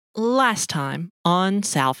Last time on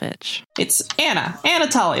Salvage. It's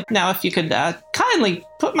Anatoly. Now, if you could kindly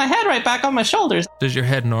put my head right back on my shoulders. Does your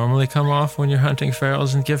head normally come off when you're hunting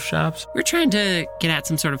ferals in gift shops? We're trying to get at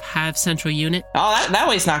some sort of hive central unit. Oh, that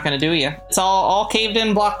way's not going to do you. It's all caved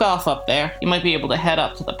in, blocked off up there. You might be able to head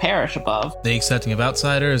up to the parish above. They accepting of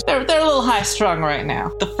outsiders? They're a little high-strung right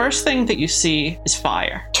now. The first thing that you see is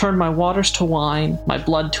fire. Turn my waters to wine, my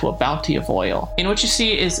blood to a bounty of oil. And what you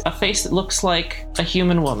see is a face that looks like a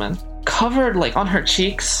human woman, covered like on her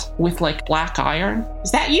cheeks with like black iron.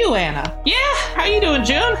 Is that you, Anna? Yeah, how you doing,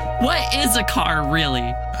 June? What is a car, really?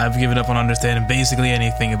 I've given up on understanding basically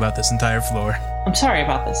anything about this entire floor. I'm sorry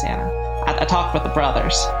about this, Anna. I talked with the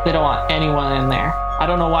brothers. They don't want anyone in there. I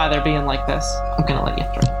don't know why they're being like this. I'm gonna let you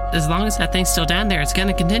through. As long as that thing's still down there, it's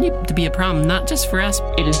gonna continue to be a problem, not just for us.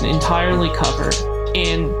 It is entirely covered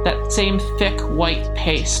in that same thick white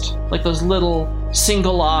paste, like those little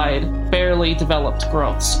single-eyed, barely developed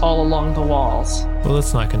growths all along the walls. Well,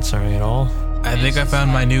 that's not concerning at all. I think I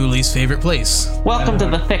found my new least favorite place. Welcome to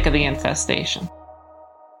the thick of the infestation.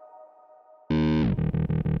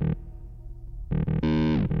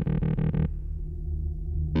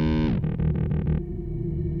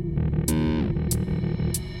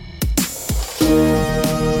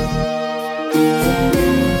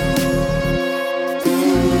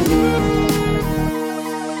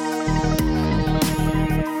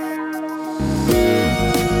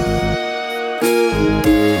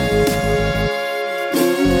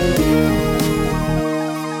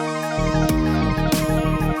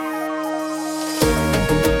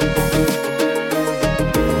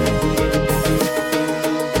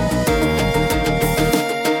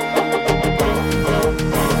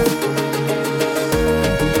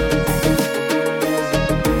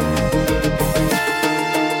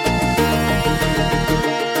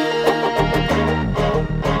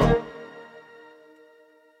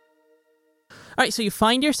 All right, so you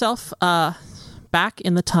find yourself back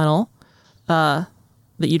in the tunnel that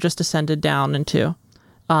you just descended down into.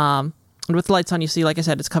 And with the lights on, you see, like I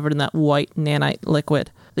said, it's covered in that white nanite liquid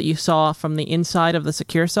that you saw from the inside of the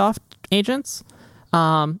SecureSoft agents.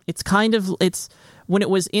 It's when it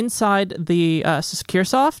was inside the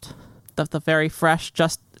SecureSoft, the very fresh,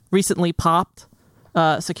 just recently popped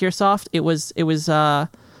SecureSoft. It was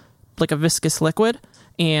like a viscous liquid,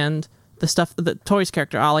 and the stuff that Tori's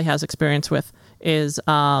character Ollie has experience with is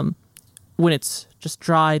when it's just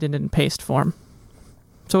dried and in paste form.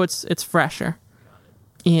 So it's fresher.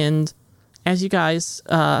 And as you guys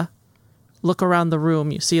look around the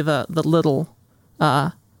room, you see the little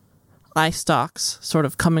eye stalks sort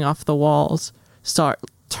of coming off the walls start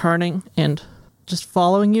turning and just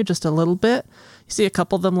following you just a little bit. You see a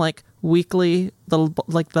couple of them like weakly,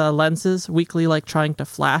 the lenses weakly like trying to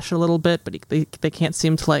flash a little bit, but they can't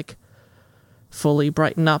seem to like fully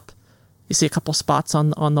brighten up. You see a couple spots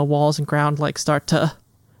on the walls and ground like start to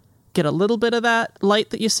get a little bit of that light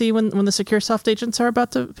that you see when the SecureSoft agents are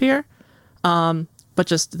about to appear, but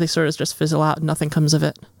just they sort of just fizzle out and nothing comes of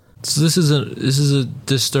it. So this is a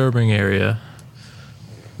disturbing area.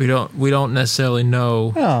 We don't necessarily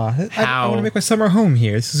know I want to make my summer home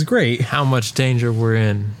here. This is great. How much danger we're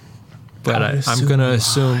in, but I'm gonna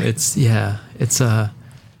assume it's an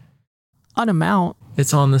amount.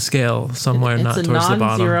 It's on the scale somewhere, not towards the bottom. It's a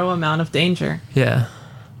non-zero amount of danger. Yeah.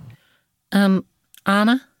 Anna,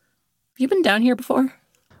 have you been down here before?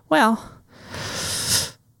 Well,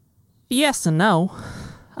 yes and no.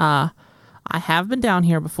 I have been down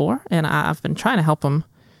here before, and I've been trying to help them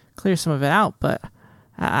clear some of it out, but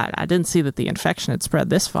I didn't see that the infection had spread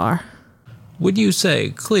this far. Would you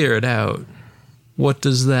say clear it out? What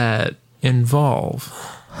does that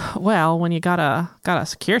involve? Well, when you got a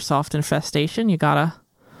SecureSoft infestation, you gotta,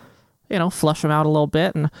 flush them out a little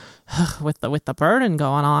bit, and with the burning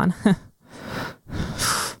going on,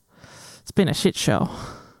 it's been a shit show.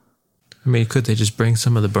 I mean, could they just bring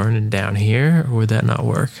some of the burning down here, or would that not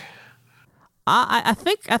work? I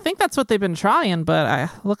think that's what they've been trying, but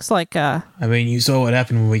looks like. I mean, you saw what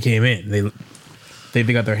happened when we came in. They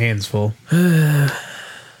got their hands full.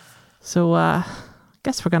 So,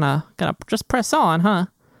 guess we're gonna just press on, huh?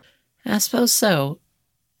 I suppose so.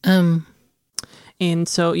 And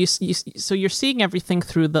so you're seeing everything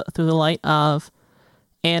through the light of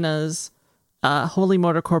Anna's Holy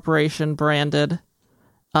Motor Corporation branded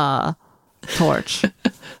torch.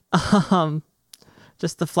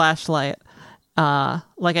 Just the flashlight.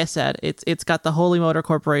 Like I said, it's got the Holy Motor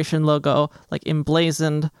Corporation logo like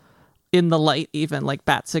emblazoned in the light, even like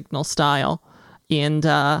bat signal style. And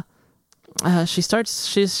she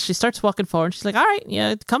starts walking forward. She's like, "All right,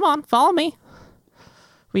 yeah, come on, follow me."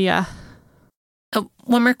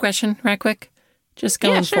 One more question, right quick. Just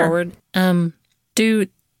going sure. forward. Do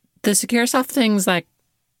the Securisoft things like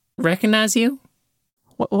recognize you?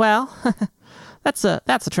 Well, that's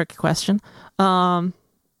a tricky question. I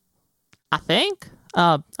think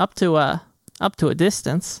up to a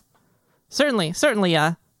distance. Certainly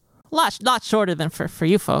a lot shorter than for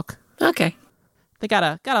you folk. Okay. They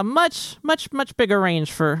got a much bigger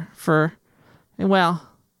range for well,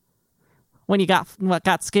 when you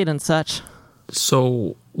got skin and such.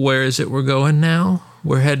 So where is it we're going now?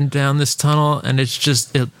 We're heading down this tunnel, and it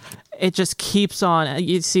just keeps on.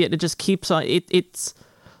 You see it. It just keeps on. It's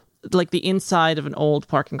like the inside of an old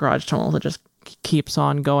parking garage tunnel that just keeps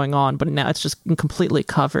on going on, but now it's just completely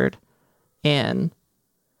covered in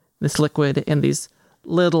this liquid and these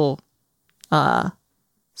little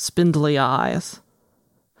spindly eyes.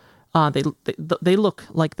 They look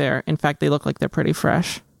like they look like they're pretty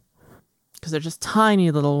fresh because they're just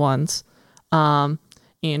tiny little ones.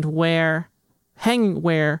 And where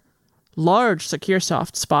large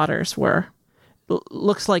Securisoft spotters were,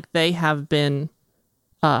 looks like they have been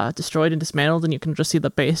destroyed and dismantled, and you can just see the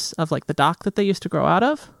base of like the dock that they used to grow out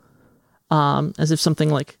of, as if something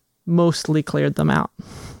like mostly cleared them out.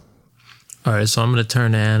 All right, so I'm going to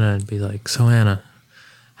turn to Anna and be like, so Anna,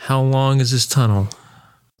 how long is this tunnel?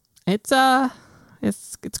 It's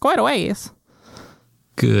quite a ways.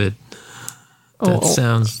 Good. That Oh.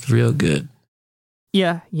 sounds real good.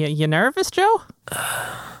 Yeah, you nervous, Joe?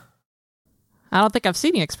 I don't think I've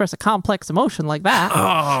seen you express a complex emotion like that.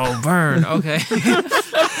 Oh, burn. Okay.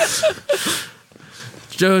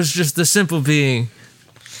 Joe's just a simple being.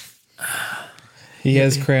 He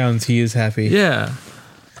has crowns. He is happy. Yeah.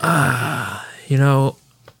 You know,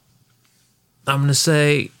 I'm going to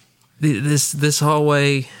say this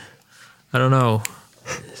hallway, I don't know.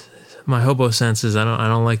 My hobo senses, I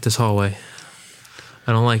don't like this hallway.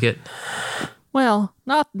 I don't like it. Well,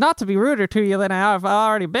 not to be ruder to you than I've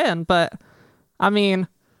already been, but I mean,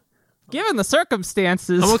 given the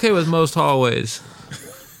circumstances, I'm okay with most hallways,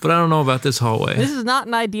 but I don't know about this hallway. this is not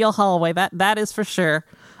an ideal hallway. That is for sure.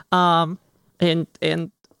 And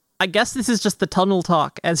I guess this is just the tunnel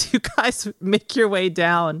talk as you guys make your way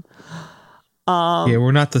down. Yeah,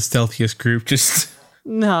 we're not the stealthiest group. Just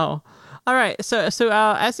No. All right. So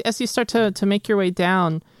as you start to make your way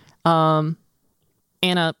down, Anna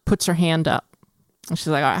puts her hand up. And she's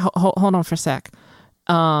like, all right, hold on for a sec.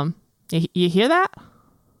 You hear that?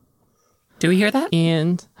 Do we hear that?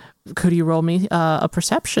 And could you roll me a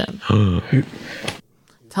perception?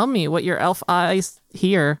 Tell me what your elf eyes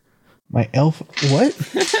hear. my elf. What?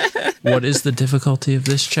 What is the difficulty of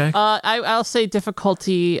this check? I'll say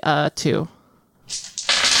difficulty 2.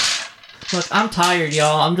 Look, I'm tired,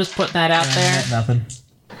 y'all. I'm just putting that out there. Nothing.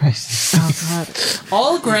 Oh, God.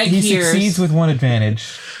 All Greg He hears. succeeds with one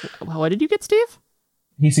advantage. What did you get, Steve?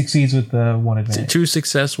 He succeeds with one advantage. 2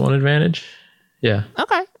 success, 1 advantage? Yeah.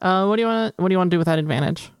 Okay. What do you want to do with that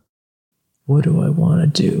advantage? What do I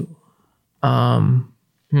want to do?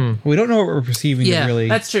 We don't know what we're perceiving. Yeah, really.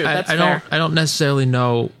 That's true. That's I fair. don't necessarily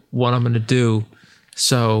know what I'm going to do.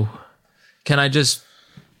 So can I just,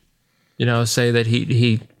 say that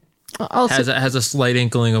he has a slight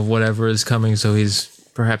inkling of whatever is coming, so he's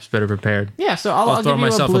perhaps better prepared. Yeah, so I'll throw give you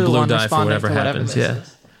myself a blue, die on for responding whatever to happens. this Yeah.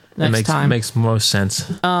 is. Next time. Makes most sense.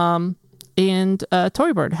 And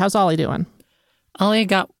Torybird, how's Ollie doing? Ollie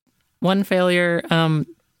got 1 failure,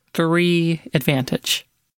 3 advantage.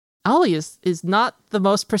 Ollie is not the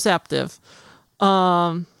most perceptive.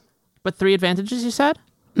 But 3 advantages, you said?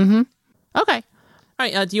 Mm-hmm. Okay. All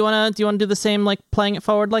right. Do you wanna do the same, like playing it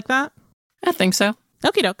forward like that? I think so.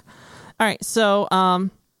 Okie doke. All right. So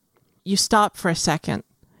you stop for a second,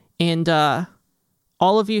 and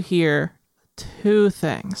all of you hear 2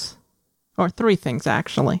 things, or 3 things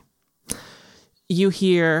actually. You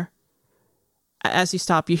hear, as you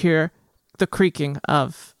stop, you hear the creaking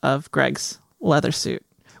of Greg's leather suit,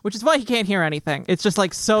 which is why he can't hear anything. It's just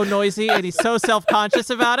like so noisy, and he's so self-conscious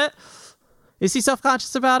about it. Is he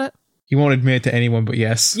self-conscious about it? He won't admit it to anyone, but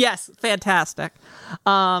yes. Yes, fantastic.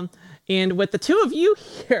 And what the 2 of you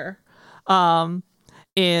hear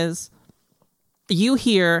is you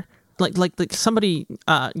hear like somebody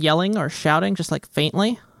yelling or shouting just like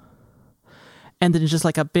faintly, and then just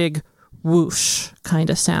like a big whoosh kind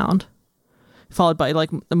of sound, followed by like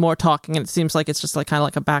more talking, and it seems like it's just like kind of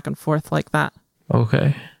like a back and forth like that.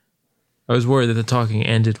 Okay. I was worried that the talking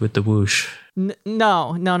ended with the whoosh.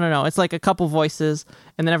 No. It's like a couple voices,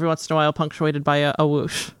 and then every once in a while punctuated by a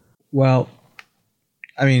whoosh. Well,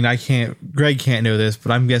 I mean, Greg can't know this,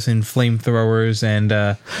 but I'm guessing flamethrowers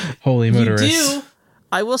and holy motorists. You do.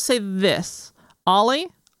 I will say this, Ollie.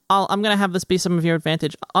 I'm going to have this be some of your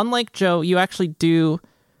advantage. Unlike Joe, you actually do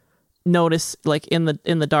notice, like in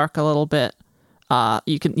the dark a little bit,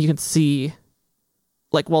 you can see,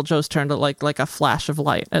 like, while Joe's turned to like a flash of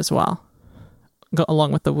light as well, go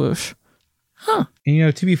along with the whoosh. Huh.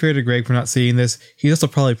 And, to be fair to Greg for not seeing this, he's also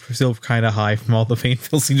probably still kind of high from all the pain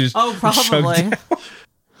pills he just Probably. shoved down.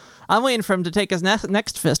 I'm waiting for him to take his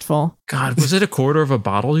next fistful. God, was it a quarter of a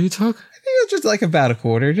bottle you took? I think it was just like about a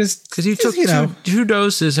quarter. Because you took two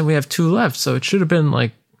doses and we have 2 left, so it should have been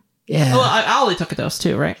like, yeah. Well, I only took a dose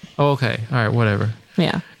too, right? Oh, okay. All right, whatever.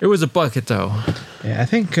 Yeah. It was a bucket, though. Yeah, I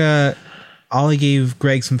think Ollie gave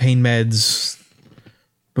Greg some pain meds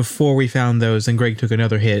before we found those, and Greg took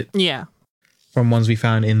another hit Yeah. from ones we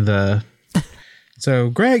found in the... So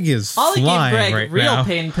Greg is Ollie flying gave Greg right real now.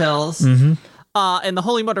 pain pills. Mm-hmm. And the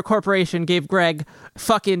Holy Motor Corporation gave Greg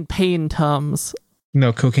fucking pain tums.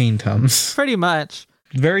 No, cocaine tums. Pretty much.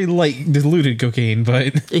 Very light, diluted cocaine,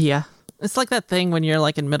 but... Yeah. It's like that thing when you're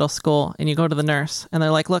like in middle school and you go to the nurse and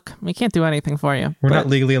they're like, look, we can't do anything for you. We're not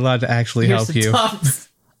legally allowed to actually Here's help the you. Tums.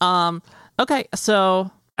 Okay, so...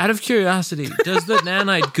 Out of curiosity, does the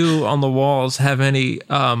nanite goo on the walls have any,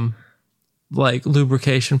 like,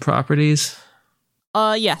 lubrication properties?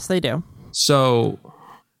 Yes, they do. So,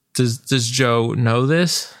 does Joe know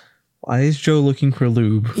this? Why is Joe looking for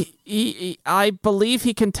lube? I believe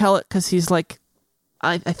he can tell it because he's like,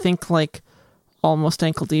 I think like almost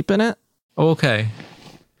ankle deep in it. Okay.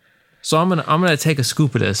 So I'm gonna take a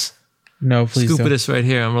scoop of this. No, please Scoop don't. of this right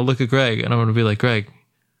here. I'm gonna look at Greg and I'm gonna be like, Greg,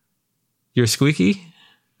 you're squeaky?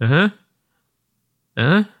 Uh-huh.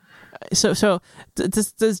 Uh-huh. So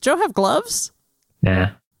does Joe have gloves?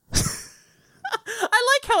 Nah.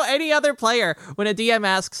 I like how any other player, when a DM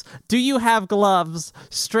asks, "Do you have gloves?"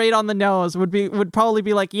 straight on the nose would probably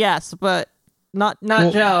be like, "Yes," but not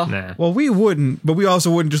Joe. Nah. Well, we wouldn't, but we also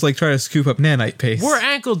wouldn't just like try to scoop up nanite paste. We're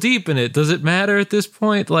ankle deep in it. Does it matter at this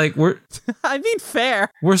point? Like I mean, fair.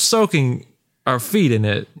 we're soaking our feet in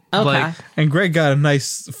it. Okay. Like, And Greg got a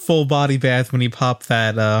nice full body bath when he popped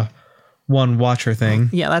that one watcher thing.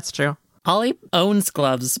 Yeah, that's true. Ollie owns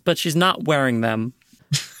gloves, but she's not wearing them.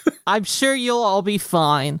 I'm sure you'll all be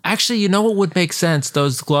fine. actually, you know what would make sense?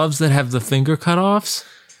 Those gloves that have the finger cutoffs.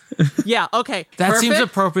 Yeah, okay. That seems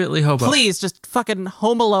perfect. appropriately hobo. Please, just fucking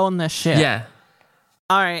Home Alone this shit. Yeah.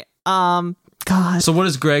 All right. God. So what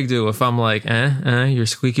does Greg do if I'm like, your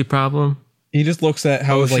squeaky problem? He just looks at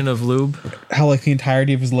how Ocean like of lube? how like the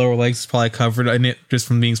entirety of his lower legs is probably covered in it just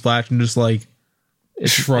from being splashed, and just like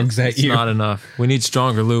shrugs at It's you. not enough. We need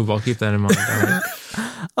stronger lube. I'll keep that in mind. All right.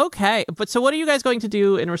 Okay, but so what are you guys going to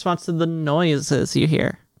do in response to the noises you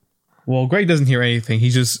hear? Well, Greg doesn't hear anything.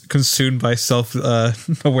 He's just consumed by self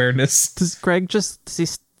awareness. Does Greg does he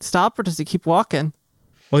stop or does he keep walking?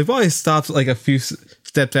 Well, he probably stops like a few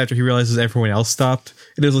steps after he realizes everyone else stopped.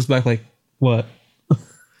 It just looks back like, what?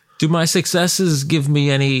 Do my successes give me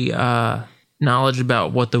any knowledge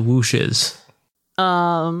about what the whoosh is?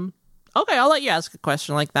 Okay, I'll let you ask a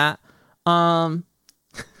question like that.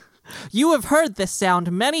 You have heard this sound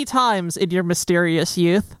many times in your mysterious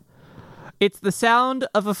youth. It's the sound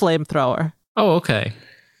of a flamethrower. Oh, okay.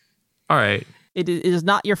 All right. It is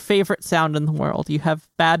not your favorite sound in the world. You have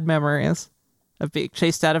bad memories of being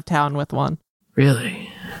chased out of town with one. Really?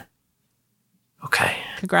 Okay.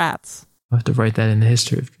 Congrats. I'll have to write that in the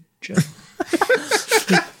history of Joe.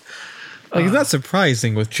 Like, it's not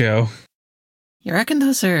surprising with Joe. You reckon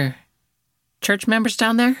those are church members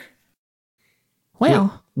down there?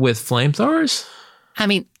 Well, With flamethrowers? I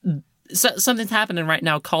mean, something's happening right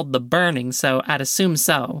now called the burning, so I'd assume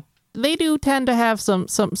so. they do tend to have some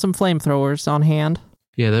flamethrowers on hand.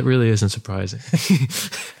 Yeah, that really isn't surprising.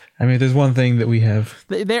 I mean, there's one thing that we have.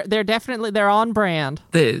 They're definitely on brand.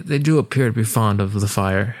 They do appear to be fond of the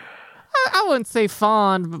fire. I wouldn't say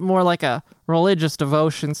fond, but more like a religious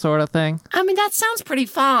devotion sort of thing. I mean, that sounds pretty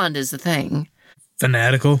fond, is the thing.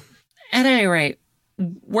 Fanatical. At any rate,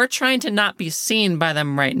 we're trying to not be seen by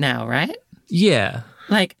them right now, right? Yeah.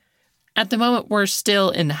 Like, at the moment, we're still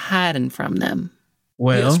in hiding from them.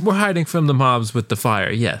 Well, Yes, we're hiding from the mobs with the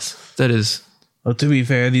fire. Yes, that is. well, to be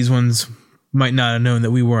fair, these ones might not have known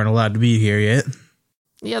that we weren't allowed to be here yet.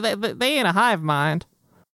 Yeah, they ain't a hive mind.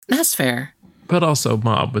 That's fair. But also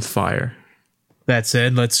mob with fire. That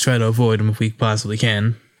said, let's try to avoid them if we possibly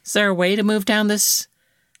can. Is there a way to move down this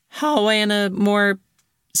hallway in a more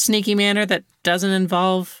sneaky manner that doesn't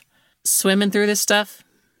involve swimming through this stuff?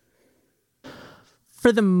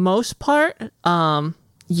 For the most part,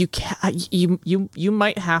 you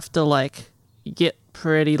might have to like get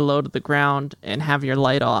pretty low to the ground and have your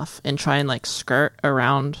light off and try and like skirt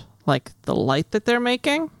around like the light that they're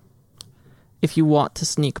making if you want to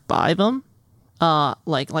sneak by them.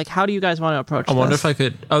 Like how do you guys want to approach I wonder this? if I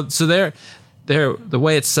could. Oh, so they're the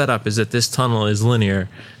way it's set up is that this tunnel is linear,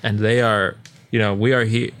 and they are, we are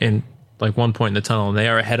here in like one point in the tunnel, and they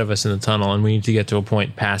are ahead of us in the tunnel, and we need to get to a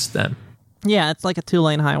point past them. Yeah, it's like a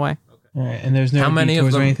 2-lane highway. All right, and there's no How many of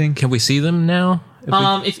detours them? or anything? Can we see them now?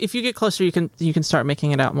 If you get closer, you can start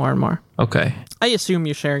making it out more and more. Okay. I assume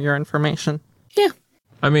you share your information. Yeah.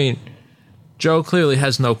 I mean, Joe clearly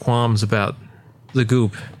has no qualms about the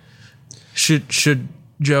goop. Should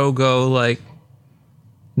Joe go like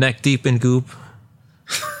neck deep in goop,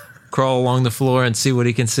 crawl along the floor and see what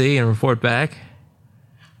he can see and report back?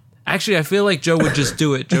 Actually, I feel like Joe would just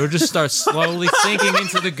do it. Joe would just start slowly sinking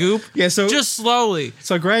into the goop. Yeah, so just slowly.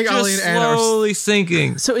 So Greg, Ollie, Just and Ann are slowly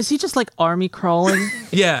sinking. So is he just like army crawling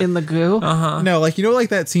Yeah. in the goo? no, like like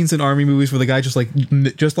that scenes in army movies where the guy just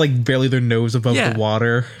barely their nose above Yeah. the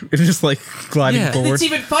water and just like gliding Yeah. forward. It's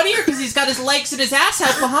even funnier because he's got his legs and his ass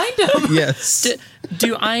out behind him. Yes.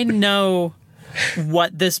 Do I know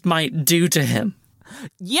what this might do to him?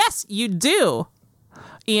 Yes, you do.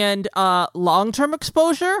 And long-term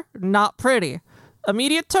exposure, not pretty.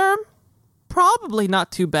 Immediate term, probably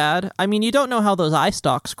not too bad. I mean, you don't know how those eye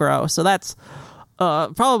stalks grow, so that's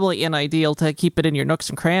probably unideal to keep it in your nooks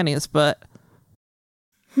and crannies, but...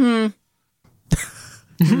 That's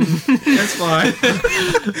fine.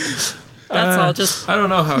 That's all just... I don't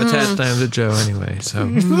know how attached I am to Joe anyway, so.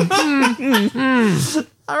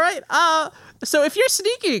 All right, so if you're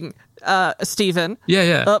sneaking, Steven,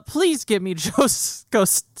 Yeah. please give me Joe's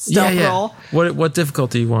ghost stealth roll. What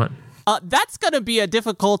difficulty you want? That's going to be a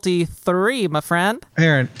difficulty 3, my friend.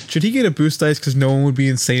 Aaron, should he get a boost dice because no one would be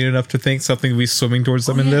insane enough to think something would be swimming towards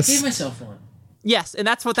them in this? myself one. Yes, and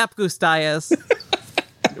that's what that boost die is.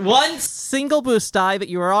 One single boost die that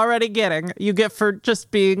you are already getting, you get for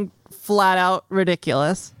just being flat out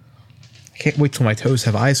ridiculous. I can't wait till my toes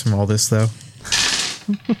have eyes from all this, though.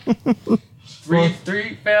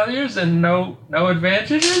 Three failures and no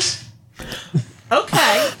advantages?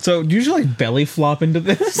 Okay. So do you usually belly flop into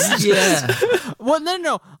this? Yeah. Well,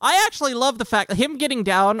 no. I actually love the fact that him getting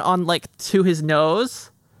down on, like, to his nose.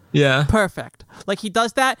 Yeah. Perfect. Like, he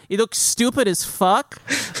does that. He looks stupid as fuck,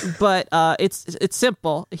 but it's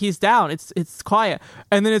simple. He's down. It's quiet.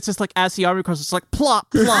 And then it's just like, as the army crawls, it's like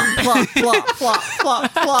plop, plop, plop, plop, plop,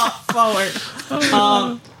 plop, plop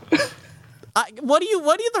forward. What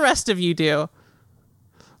do the rest of you do?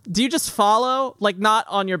 Do you just follow, like, not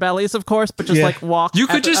on your bellies, of course, but just Yeah. like walk You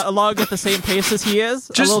could just- along at the same pace as he is,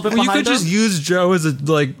 a little bit you behind could just him? use Joe as a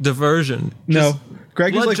diversion. No.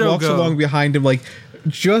 Greg just let like Joe walks go. along behind him, like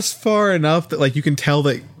just far enough that like you can tell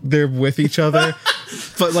that they're with each other,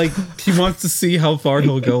 but like he wants to see how far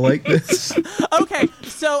he'll go like this. Okay,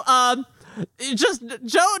 so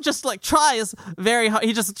Joe just like tries very hard.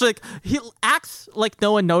 He just like he acts like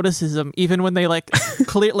no one notices him, even when they like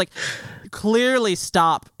clearly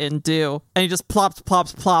stop and do, and he just plops,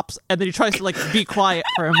 and then he tries to like be quiet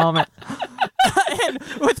for a moment. And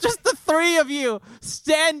with just the 3 of you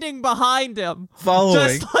standing behind him,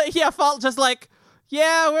 Following.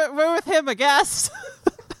 we're with him, I guess.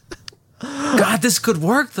 God, this could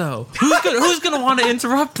work though. Who's gonna want to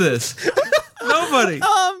interrupt this? Nobody.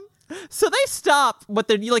 So they stop, but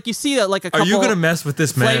they're like, you see that like a Are couple you gonna mess with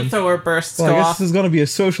this man? flamethrower bursts Well, I go guess off. this is going to be a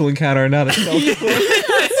social encounter, not a self.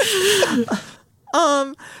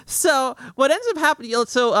 So what ends up happening?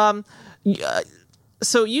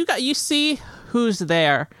 So you see who's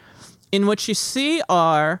there, in which you see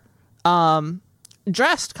are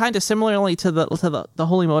dressed kind of similarly to the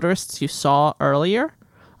holy motorists you saw earlier.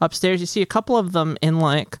 Upstairs, you see a couple of them in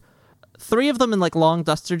like 3 of them in like long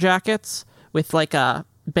duster jackets with like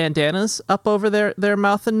bandanas up over their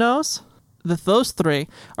mouth and nose. Those 3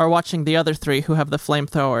 are watching the other 3 who have the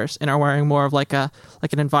flamethrowers and are wearing more of like an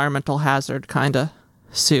environmental hazard kind of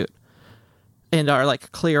suit and are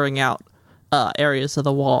like clearing out areas of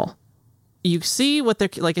the wall. You see what they're,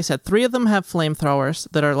 like I said, 3 of them have flamethrowers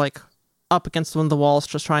that are like up against one of the walls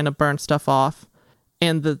just trying to burn stuff off.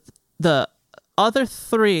 And the other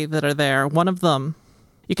 3 that are there, one of them,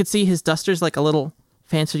 you can see his duster's like a little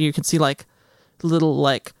fancier. You can see like little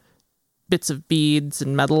like bits of beads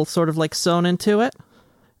and metal sort of like sewn into it.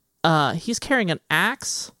 He's carrying an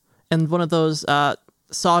axe and one of those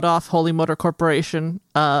sawed-off Holy Motor Corporation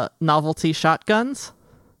novelty shotguns.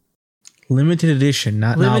 Limited edition,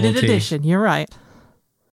 not Limited novelty. edition, you're right.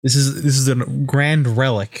 This is a grand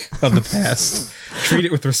relic of the past. Treat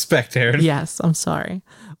it with respect, Aaron. Yes, I'm sorry.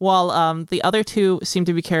 While the other 2 seem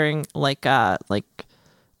to be carrying like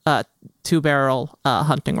 2-barrel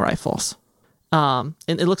hunting rifles. And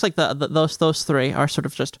it looks like those 3 are sort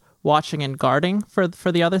of just watching and guarding for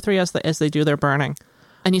the other 3 as they do their burning.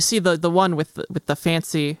 And you see the one with the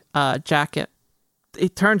fancy jacket he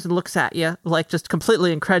turns and looks at you, like just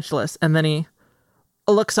completely incredulous, and then he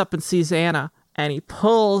looks up and sees Anna, and he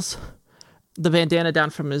pulls the bandana down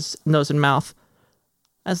from his nose and mouth.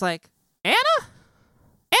 I was like, Anna?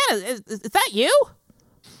 Anna, is that you?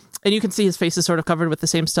 And you can see his face is sort of covered with the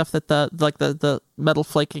same stuff that the metal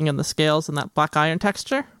flaking and the scales and that black iron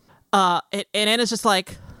texture. And Anna's just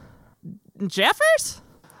like, Jeffers?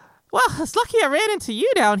 Well, it's lucky I ran into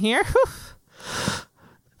you down here.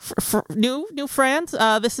 For new friends,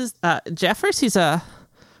 this is Jeffers. He's a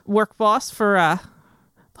work boss for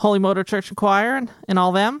Holy Motor Church and Choir and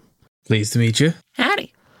all them. Pleased to meet you.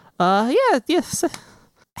 Howdy. Yes.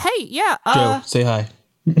 Hey, yeah. Joe, say hi.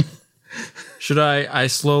 Should I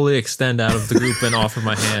slowly extend out of the group and offer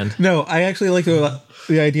my hand? No, I actually like the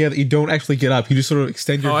idea that you don't actually get up. You just sort of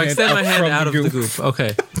extend your hand. I extend my hand out of the group.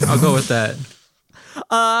 Okay, I'll go with that.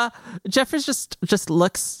 Jeffers just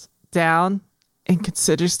looks down and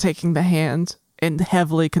considers taking the hand and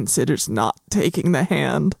heavily considers not taking the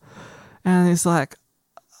hand. And he's like,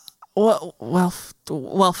 well,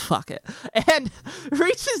 fuck it. And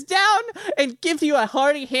reaches down and gives you a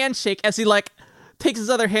hearty handshake as he like takes his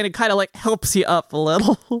other hand and kind of like helps you up a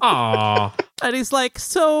little. Aww. And he's like,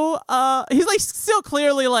 so, he's like still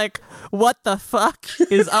clearly like, what the fuck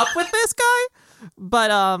is up with this guy?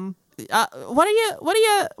 But, what are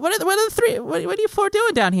you four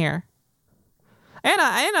doing down here? Anna,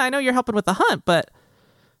 I know you're helping with the hunt, but,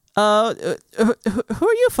 who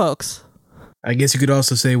are you folks? I guess you could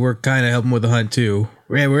also say we're kind of helping with the hunt too.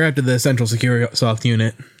 We're after the Central Security Soft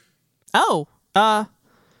Unit. Oh,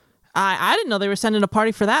 I didn't know they were sending a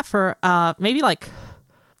party for that for maybe like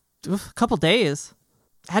a couple days.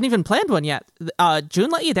 Hadn't even planned one yet.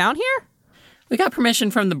 June let you down here? We got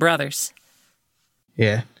permission from the brothers.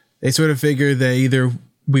 Yeah, they sort of figured that either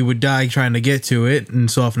we would die trying to get to it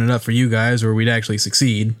and soften it up for you guys, or we'd actually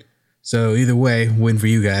succeed. So either way, win for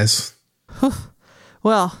you guys.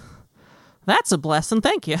 Well, that's a blessing.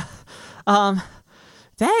 Thank you.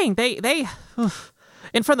 Dang, they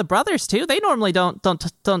and from the brothers too. They normally don't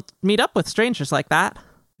meet up with strangers like that.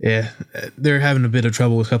 Yeah, they're having a bit of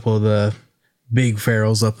trouble with a couple of the big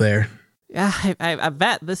ferals up there. Yeah, I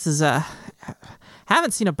bet this is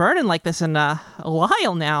haven't seen a burning like this in a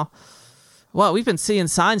while now. Well, we've been seeing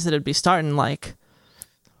signs that it'd be starting like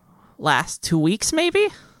last 2 weeks, maybe.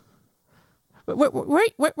 Where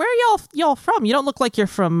are y'all from? You don't look like you're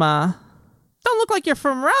from. Don't look like you're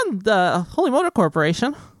from around the Holy Motor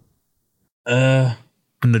Corporation. I'm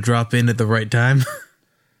gonna drop in at the right time.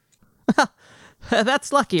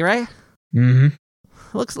 That's lucky, right? Mm-hmm.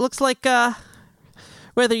 Looks like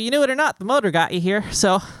whether you knew it or not, the motor got you here.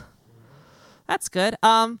 So that's good.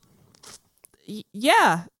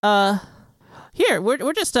 Yeah. Here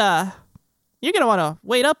we're just you're gonna want to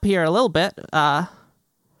wait up here a little bit.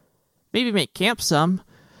 Maybe make camp some,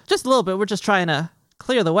 just a little bit. We're just trying to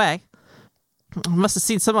clear the way. Must have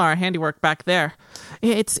seen some of our handiwork back there.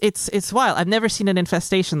 It's wild. I've never seen an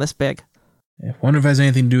infestation this big. I wonder if it has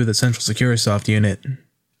anything to do with the Central Security Soft Unit.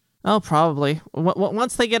 Oh, probably.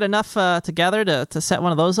 Once they get enough together to set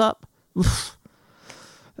one of those up,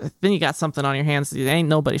 then you got something on your hands that ain't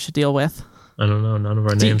nobody should deal with. I don't know. None of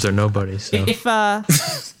our names are nobodies. So. If well,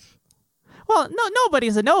 no,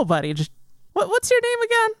 nobody's a nobody. Just what's your name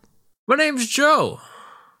again? My name's Joe.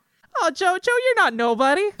 Oh, Joe, you're not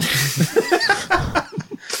nobody.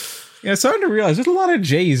 Yeah, it's starting to realize there's a lot of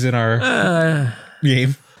J's in our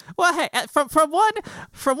game. Well, hey, from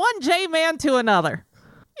one J man to another,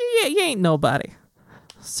 you ain't nobody.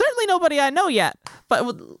 Certainly nobody I know yet, but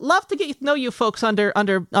would love to get to know you folks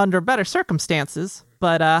under better circumstances.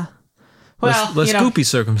 But well, less goopy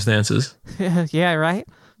circumstances. Yeah, right.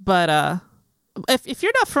 But if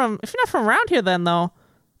you're not from around here, then though,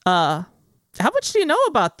 how much do you know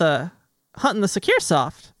about the hunting the Secure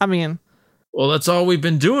Soft? I mean, well, that's all we've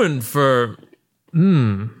been doing for.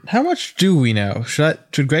 How much do we know?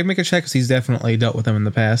 Should Greg make a check? Because he's definitely dealt with them in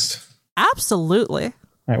the past. absolutely. All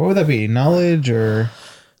right, what would that be? Knowledge or?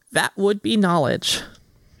 That would be knowledge.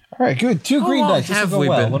 All right, good. 2 green long dice. This have will go we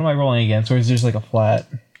well. been? What am I rolling against? Or is there just like a flat?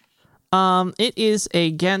 It is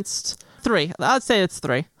against 3. I'd say it's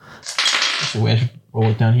 3. So we roll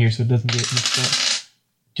it down here so it doesn't get mixed up.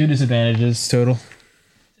 2 disadvantages total.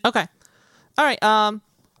 Okay. All right.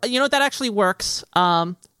 You know what? That actually works.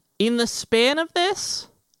 In the span of this,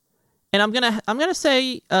 and I'm gonna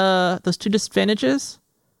say those 2 disadvantages.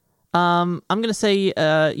 I'm gonna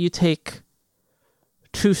say you take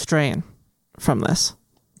 2 strain from this.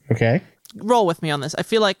 Okay. Roll with me on this. I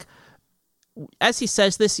feel like as he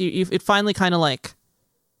says this, it finally kind of like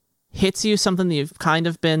hits you, something that you've kind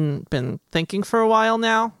of been thinking for a while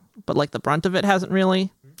now, but like the brunt of it hasn't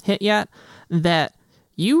really hit yet. That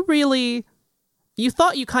you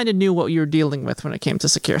thought you kind of knew what you were dealing with when it came to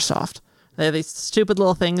Securesoft. They're these stupid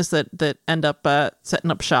little things that end up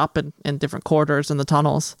setting up shop in different corridors in the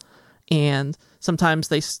tunnels, and sometimes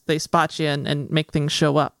they spot you and make things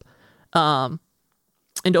show up. And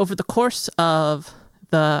over the course of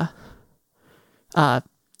the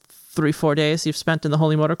 3-4 days you've spent in the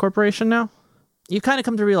Holy Motor Corporation now, you kind of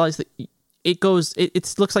come to realize that it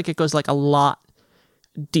looks like it goes like a lot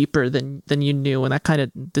deeper than you knew, and that kind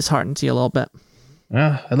of disheartens you a little bit.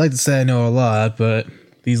 Well, I'd like to say I know a lot, but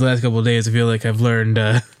these last couple of days I feel like I've learned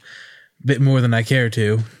a bit more than I care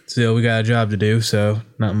to. Still, we got a job to do, so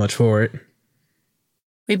not much for it.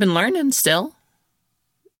 We've been learning still.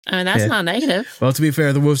 I mean, that's not negative. Well, to be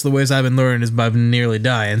fair, most of the ways I've been learning is by nearly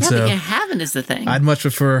dying, Yeah, so but you haven't is the thing. I'd much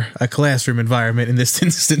prefer a classroom environment in this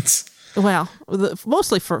instance. Well,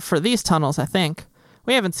 mostly for these tunnels, I think.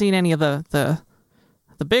 We haven't seen any of the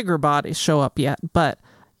bigger bodies show up yet, but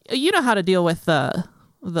you know how to deal with the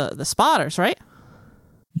spotters, right?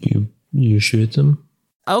 You shoot them?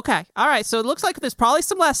 Okay. All right. So it looks like there's probably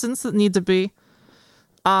some lessons that need to be.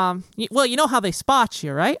 Well, you know how they spot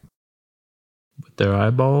you, right? With their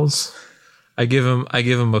eyeballs? I give him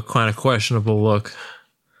a kind of questionable look.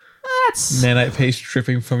 That's Nanite paste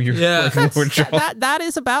dripping from your lower jaw. that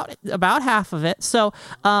is about half of it. So,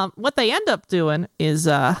 what they end up doing is,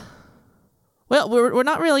 well, we're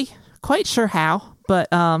not really quite sure how, but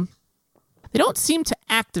they don't seem to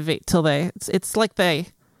activate till it's like they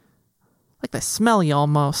smell you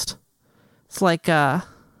almost. It's like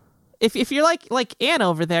if you're like Anna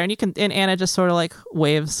over there, and Anna just sort of like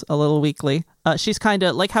waves a little weakly. She's kind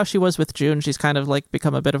of like how she was with June. She's kind of like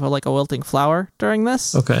become a bit of a wilting flower during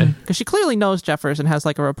this. Okay. Because she clearly knows Jeffers and has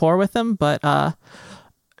like a rapport with him, but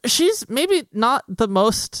she's maybe not the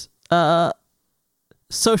most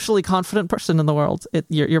socially confident person in the world.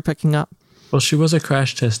 You're picking up. Well, she was a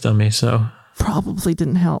crash test dummy, so Probably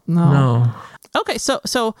didn't help. No. no. Okay,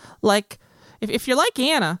 so like if you're like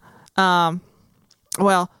Anna,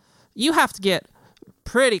 well, you have to get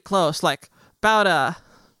pretty close, like about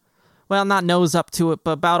well, not nose up to it,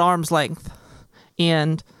 but about arm's length,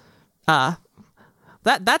 and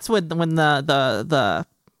that's when the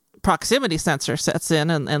proximity sensor sets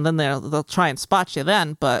in, and then they'll try and spot you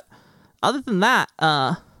then. But other than that,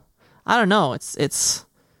 I don't know. It's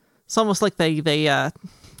almost like they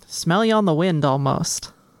smell you on the wind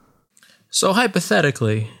almost. So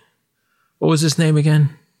hypothetically, what was his name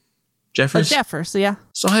again? Jeffers? Jeffers, yeah.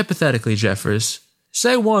 So hypothetically, Jeffers,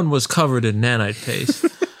 say one was covered in nanite paste.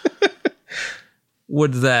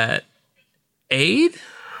 Would that aid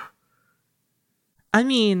I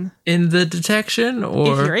mean, in the detection, if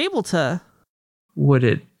or you're able to. would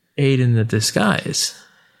it aid in the disguise?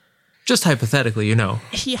 Just hypothetically,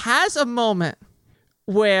 He has a moment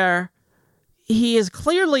where he has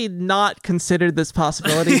clearly not considered this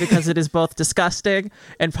possibility because it is both disgusting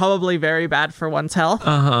and probably very bad for one's health.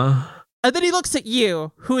 Uh-huh. And then he looks at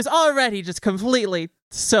you, who is already just completely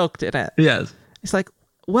soaked in it. Yes. He's like,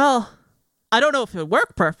 well, I don't know if it would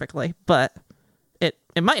work perfectly, but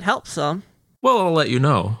it might help some. Well, I'll let you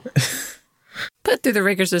know. Put through the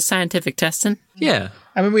rigors of scientific testing. Yeah.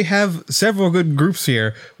 I mean, we have several good groups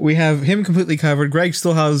here. We have him completely covered. Greg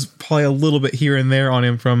still has probably a little bit here and there on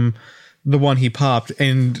him from the one he popped,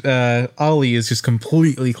 and Ollie is just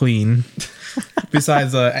completely clean.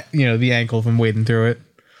 Besides, the ankle from wading through it.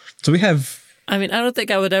 So we have. I mean, I don't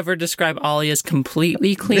think I would ever describe Ollie as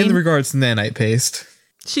completely clean. In regards to nanite paste,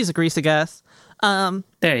 She's a greasy gas.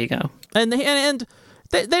 There you go. And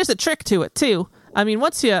there's a trick to it too. I mean,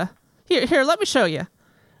 once you here, let me show you.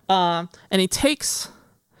 And he takes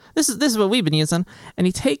this is what we've been using, and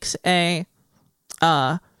he takes a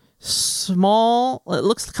small. It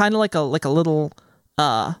looks kind of like a little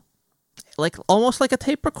like almost like a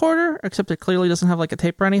tape recorder, except it clearly doesn't have like a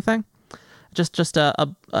tape or anything. Just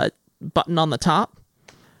a button on the top,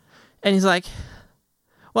 and he's like,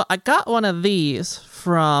 "Well, I got one of these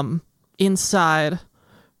from inside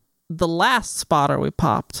the last spotter we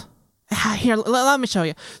popped. Here, let me show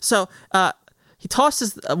you." So he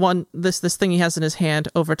tosses this thing he has in his hand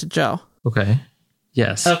over to Joe. Okay.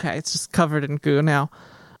 Yes. Okay, it's just covered in goo now,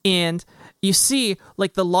 and you see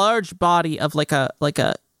like the large body of like a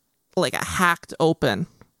hacked open,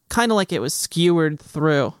 kind of like it was skewered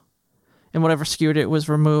through, and whatever skewered it was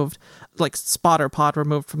removed, like spotter pod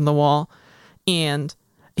removed from the wall, and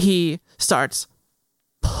he starts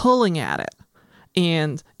pulling at it.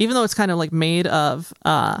 And even though it's kind of like made of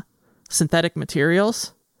synthetic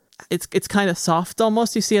materials, it's kind of soft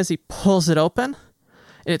almost. You see as he pulls it open,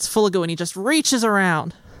 and it's full of goo, and he just reaches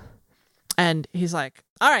around, and he's like,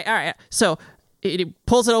 all right. So he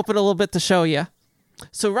pulls it open a little bit to show you,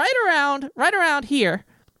 So right around here,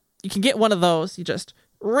 you can get one of those. You just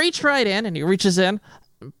reach right in, and he reaches in,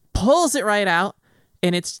 pulls it right out,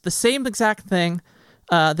 and it's the same exact thing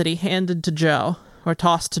that he handed to Joe, or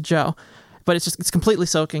tossed to Joe, but it's completely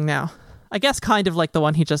soaking now. I guess kind of like the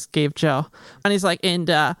one he just gave Joe. And he's like, and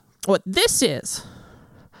what this is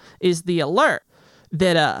the alert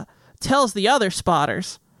that tells the other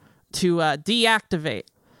spotters to deactivate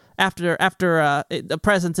after the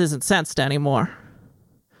presence isn't sensed anymore.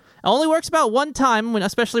 It only works about one time,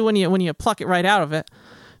 especially when you pluck it right out of it.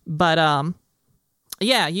 But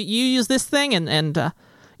yeah, you use this thing, and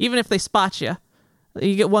even if they spot you,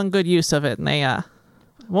 you get one good use of it, and they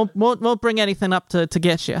won't bring anything up to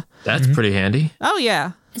get you. That's pretty handy. Oh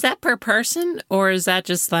yeah. Is that per person, or is that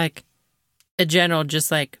just like a general,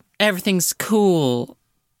 just like everything's cool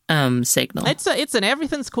signal? It's an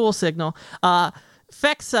everything's cool signal.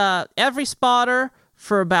 Affects every spotter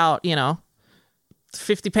for about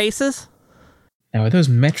 50 paces. Now, are those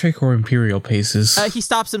metric or imperial paces? He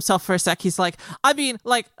stops himself for a sec. He's like, I mean,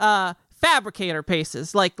 like fabricator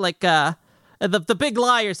paces, like the big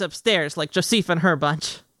liars upstairs, like Joseph and her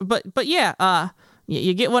bunch. But yeah,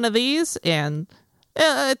 you get one of these, and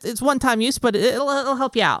it's one-time use, but it'll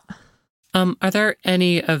help you out. Are there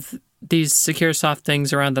any of these secure soft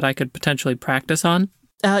things around that I could potentially practice on?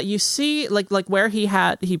 You see, like where he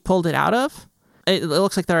pulled it out of, it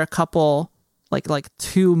looks like there are a couple, like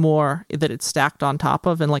two more that it's stacked on top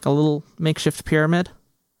of in like a little makeshift pyramid.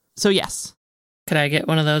 So yes. Could I get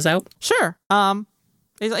one of those out? Sure.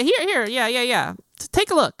 He's like, here, yeah. Take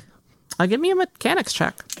a look. Give me a mechanics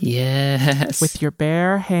check. Yes. With your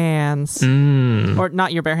bare hands. Or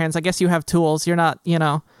not your bare hands. I guess you have tools. You're not,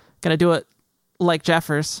 gonna do it like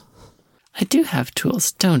Jeffers. I do have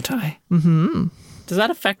tools, don't I? Mm-hmm. Does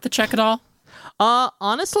that affect the check at all?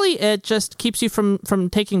 Honestly, it just keeps you from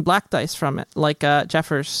taking black dice from it, like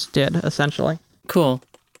Jeffers did, essentially. Cool.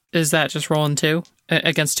 Is that just rolling 2?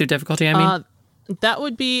 Against 2 difficulty, I mean? That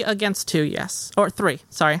would be against 2, yes. Or 3,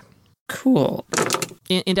 sorry. Cool.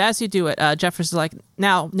 And as you do it, Jeffers is like,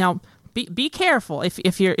 now be careful.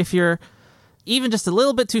 If you're even just a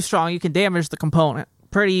little bit too strong, you can damage the component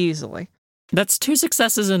pretty easily. That's 2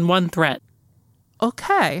 successes and 1 threat.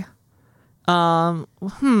 Okay.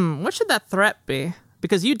 What should that threat be?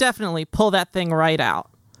 Because you definitely pull that thing right out.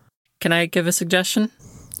 Can I give a suggestion?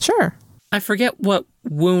 Sure. I forget what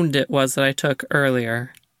wound it was that I took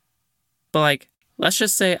earlier. But, like, let's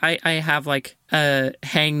just say I have, like, a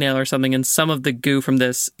hangnail or something, and some of the goo from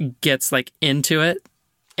this gets, like, into it.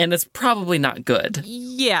 And it's probably not good.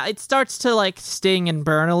 Yeah, it starts to, like, sting and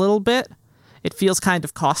burn a little bit. It feels kind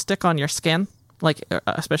of caustic on your skin, like,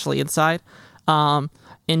 especially inside. And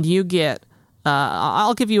you get...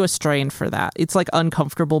 I'll give you a strain for that. It's like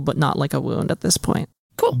uncomfortable, but not like a wound at this point.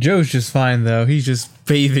 Cool. Joe's just fine, though. He's just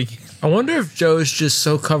bathing. I wonder if Joe's just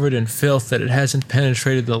so covered in filth that it hasn't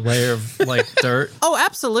penetrated the layer of, like, dirt. Oh,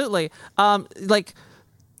 absolutely. I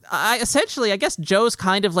guess Joe's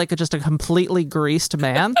kind of like just a completely greased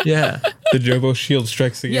man. Yeah. The Jobo shield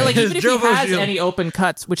strikes again. Yeah, like even if he Jobo has shield. any open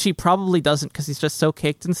cuts, which he probably doesn't because he's just so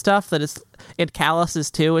caked and stuff that it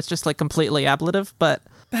calluses too. It's just like completely ablative, but...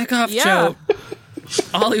 Back off, Yeah. Joe.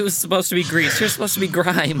 Ollie was supposed to be grease. You're supposed to be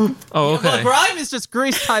grime. Oh, okay. Well, grime is just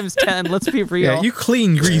grease times 10. Let's be real. Yeah, you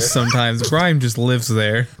clean grease sometimes. Grime just lives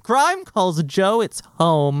there. Grime calls Joe its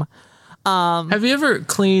home. Have you ever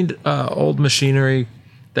cleaned old machinery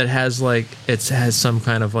that has, like, it has some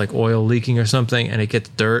kind of, like, oil leaking or something, and it gets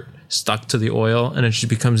dirt stuck to the oil, and it just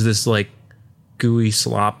becomes this, like, gooey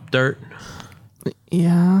slop dirt?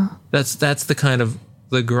 Yeah. That's the kind of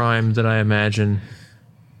the grime that I imagine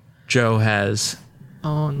Joe has.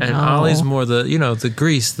 Oh no. And Ollie's more the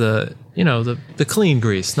grease, the clean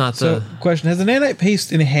grease, not So, the... question: has the nanite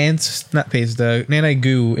paste enhanced? Not paste. Nanite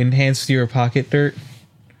goo enhanced your pocket dirt?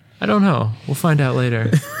 I don't know. We'll find out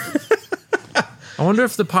later. I wonder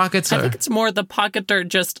if the pockets I are... think it's more the pocket dirt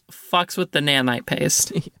just fucks with the nanite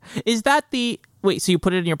paste. Is that the... Wait, so you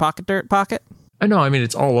put it in your pocket dirt pocket? I know, I mean,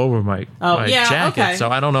 it's all over my yeah, jacket, okay. so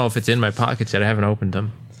I don't know if it's in my pockets yet. I haven't opened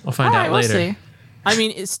them. I'll find All out right, later. We'll see. I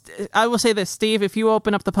mean, I will say this, Steve, if you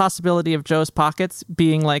open up the possibility of Joe's pockets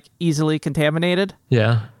being, like, easily contaminated,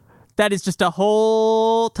 Yeah. that is just a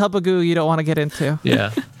whole tub of goo you don't want to get into.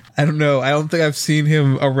 Yeah. I don't know. I don't think I've seen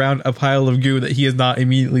him around a pile of goo that he has not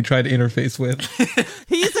immediately tried to interface with.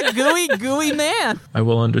 He's a gooey man. I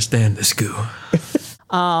will understand this goo.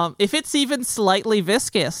 If it's even slightly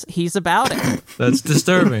viscous, he's about it. That's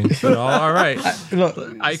disturbing, but all right. Look,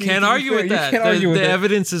 I see, can't to be argue fair, with you that. can't argue with The it.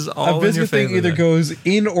 evidence is A all in your viscous thing favor. either there. goes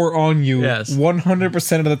in or on you. Yes.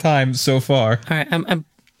 100% of the time so far. All right,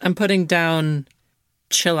 I'm putting down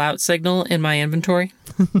chill out signal in my inventory?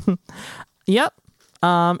 Yep.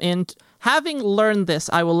 And having learned this,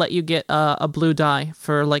 I will let you get a blue die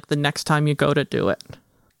for like the next time you go to do it,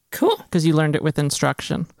 Cool. because you learned it with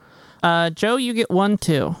instruction. Joe, you get 1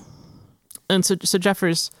 too. And so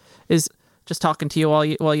Jeffers is just talking to you while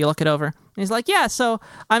you look it over. And he's like, yeah, so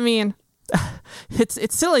I mean,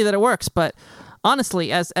 it's silly that it works, but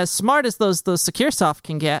honestly, as smart as those SecureSoft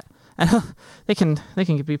can get, they can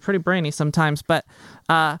be pretty brainy sometimes. But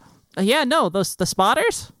yeah, no, the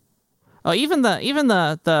spotters, even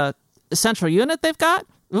the central unit they've got,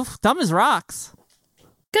 oof, dumb as rocks.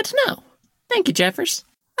 Good to know. Thank you, Jeffers.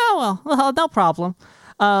 Oh well, no problem.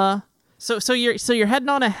 So you're heading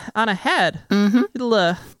on ahead. Mm-hmm.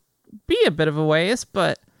 It'll be a bit of a ways,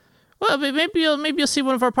 but well, maybe you'll see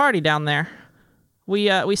one of our party down there. We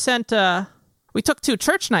took 2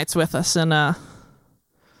 church knights with us, and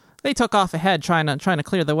they took off ahead trying to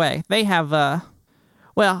clear the way. They have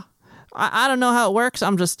well, I don't know how it works.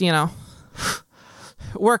 I'm just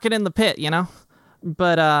working in the pit,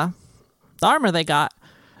 but the armor they got,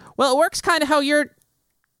 well, it works kind of how your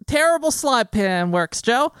terrible slide pan works,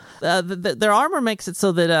 Joe. Their armor makes it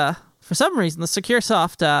so that for some reason the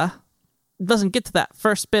SecureSoft doesn't get to that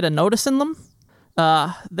first bit of noticing them.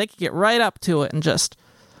 They can get right up to it and just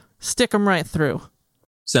stick them right through.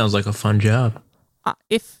 Sounds like a fun job.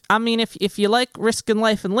 If you like risking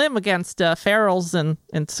life and limb against ferals and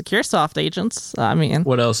SecureSoft agents, I mean,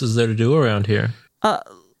 What else is there to do around here?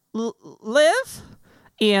 live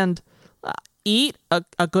and eat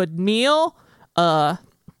a good meal.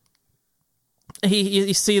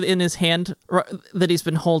 You see in his hand that he's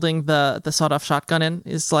been holding the sawed-off shotgun in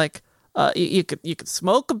is like, you could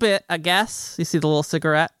smoke a bit, I guess. You see the little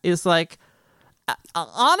cigarette is like,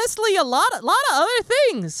 honestly, a lot of other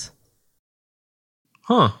things.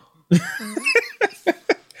 Huh.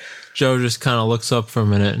 Joe just kind of looks up for a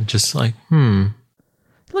minute and just like, He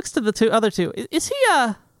looks to the other two. Is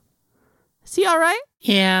he all right?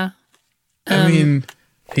 Yeah. I mean,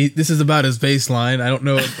 this is about his baseline. I don't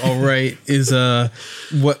know if all right is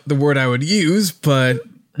what the word I would use, but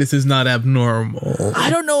this is not abnormal. I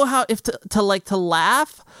don't know how if to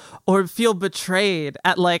laugh or feel betrayed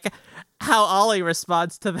at like how Ollie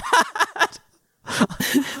responds to that.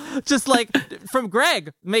 Just like from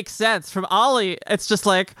Greg makes sense. From Ollie, it's just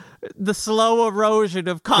like the slow erosion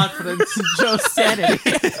of confidence in Joe's sanity.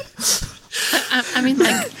 I mean,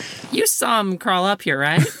 like, you saw him crawl up here,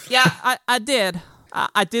 right? Yeah, I did.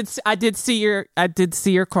 I did see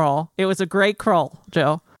your crawl. It was a great crawl,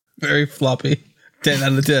 Joe. Very floppy. 10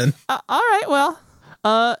 out of 10. All right, well,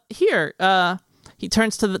 here. He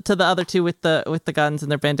turns to the other two with the guns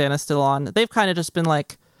and their bandanas still on. They've kind of just been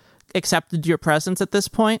like accepted your presence at this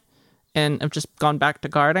point and have just gone back to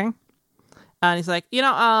guarding. And he's like,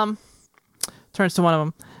 turns to one of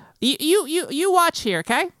them. You watch here,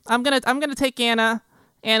 okay? I'm gonna take Anna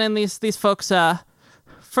and these folks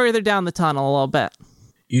further down the tunnel a little bit.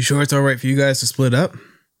 You sure it's all right for you guys to split up?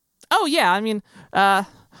 Oh yeah, I mean, well,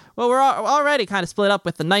 we're already kind of split up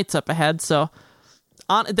with the knights up ahead, so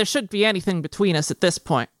there shouldn't be anything between us at this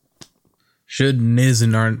point. Should and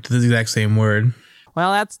isn't aren't the exact same word.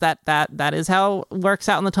 Well, that is how it works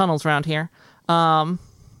out in the tunnels around here.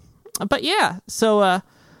 But yeah, so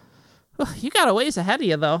you got a ways ahead of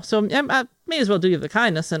you though, so I may as well do you the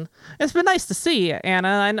kindness, and it's been nice to see you, Anna.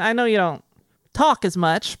 I know you don't talk as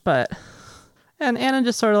much, and Anna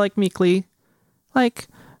just sort of like meekly, like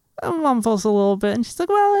mumbles a little bit, and she's like,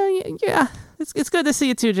 "Well, yeah, it's good to see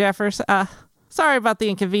you too, Jeffers. Sorry about the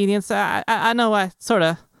inconvenience. I know I sort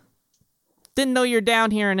of didn't know you're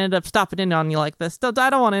down here and ended up stopping in on you like this. I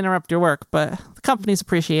don't want to interrupt your work, but the company's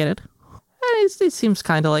appreciated." And he seems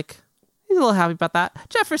kind of like he's a little happy about that.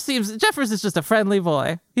 Jeffers is just a friendly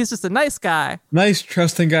boy. He's just a nice guy. Nice,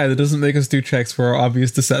 trusting guy that doesn't make us do checks for our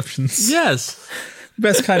obvious deceptions. yes.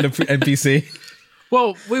 Best kind of NPC.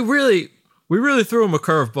 Well, we really threw him a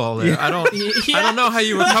curveball there. Yeah. I don't know how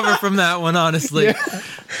you recover from that one, honestly. Yeah.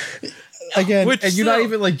 Again, and you're not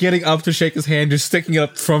even like getting up to shake his hand, just sticking it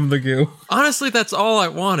up from the goo. Honestly, that's all I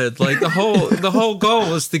wanted. Like the whole goal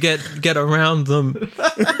was to get around them,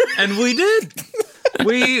 and we did.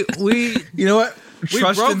 We you know what? we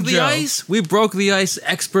broke the Joe. ice. We broke the ice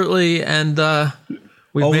expertly, and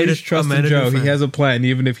we Always made it. trust in Joe. He has a plan,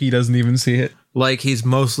 even if he doesn't even see it. Like he's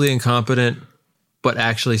mostly incompetent, but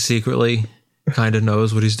actually secretly kind of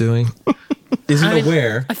knows what he's doing. Isn't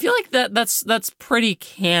aware. I feel like that's pretty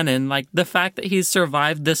canon. Like the fact that he's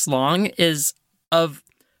survived this long is of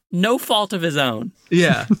no fault of his own.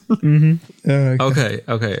 Yeah. Okay.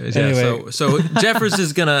 Yeah. Anyway. So Jeffers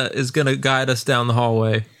is gonna guide us down the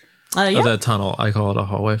hallway. Yeah. Of that tunnel. I call it a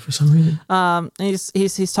hallway for some reason. And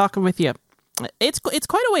he's talking with you. It's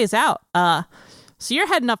quite a ways out. So you're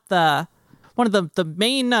heading up one of the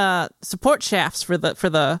main support shafts for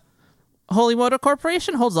the Holy Motor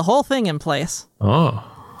Corporation. Holds the whole thing in place. Oh,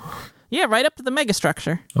 Yeah, right up to the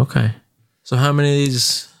megastructure. okay. So how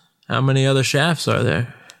many other shafts are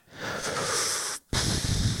there?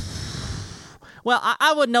 Well,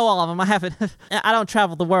 I wouldn't know all of them. I haven't. I don't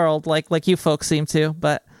travel the world like you folks seem to.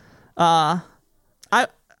 But I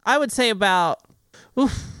would say about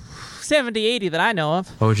 70, 80 that I know of.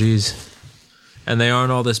 Oh, geez. And they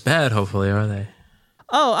aren't all this bad, hopefully, are they?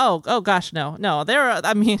 Oh gosh, no. They're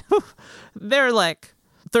they're like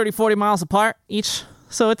 30, 40 miles apart each.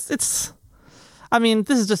 So it's. I mean,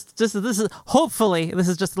 this is hopefully this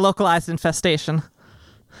is just a localized infestation.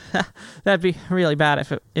 That'd be really bad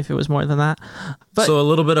if it was more than that. But So a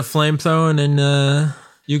little bit of flamethrowing and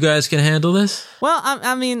you guys can handle this? well,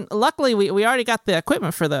 I mean, luckily we already got the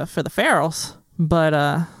equipment for the ferals. But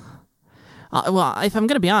well, if I'm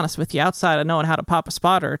gonna be honest with you, outside of knowing how to pop a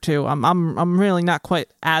spotter or two, I'm really not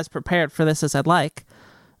quite as prepared for this as I'd like.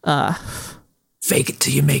 Fake it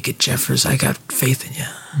till you make it, Jeffers. I got faith in you.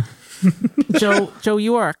 Joe,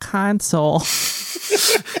 you are a kind soul.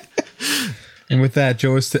 And with that,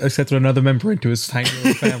 Joe has accepted another member into his tiny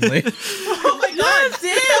little family. Oh my god,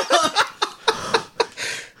 damn!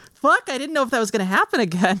 Fuck, I didn't know if that was gonna happen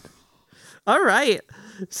again. All right,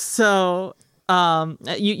 so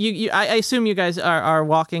I assume you guys are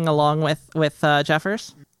walking along with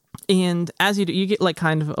Jeffers, and as you do, you get like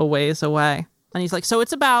kind of a ways away, and he's like, so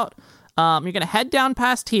it's about you're gonna head down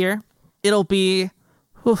past here. It'll be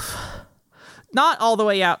not all the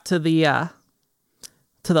way out to the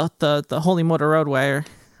Holy Motor Roadway or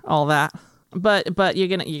all that, but you're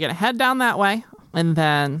gonna head down that way, and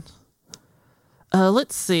then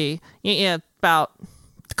let's see, yeah, about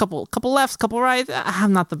a couple lefts, couple rights.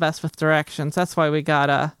 I'm not the best with directions. That's why we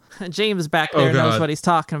got James back there knows what he's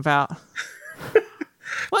talking about.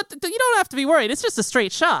 What? You don't have to be worried. It's just a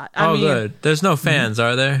straight shot. I mean, Good. There's no fans,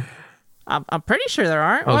 are there? I'm pretty sure there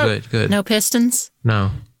aren't. Oh, good. No pistons?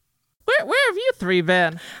 No. Where have you three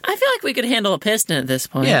been? I feel like we could handle a piston at this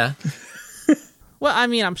point. Yeah. Well, I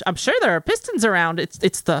mean, I'm sure there are pistons around.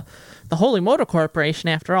 It's the Holy Motor Corporation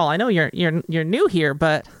after all. I know you're new here,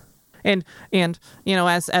 but and you know,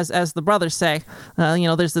 as the brothers say, you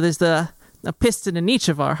know, there's a piston in each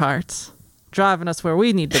of our hearts, driving us where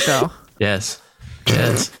we need to go. Yes.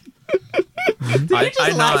 Did you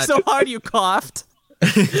just laugh so hard you coughed?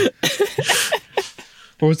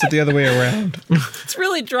 Or was it the other way around? It's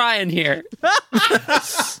really dry in here.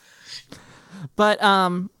 But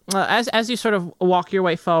as you sort of walk your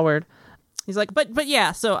way forward, he's like, but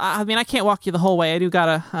yeah. So I mean, I can't walk you the whole way.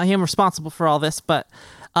 I am responsible for all this, but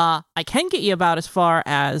I can get you about as far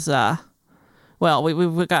as well.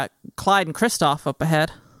 We've got Clyde and Kristoff up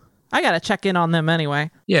ahead. I gotta check in on them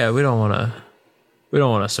anyway. Yeah, we don't want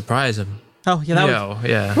to surprise him. Oh yeah,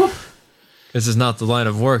 Yeah. This is not the line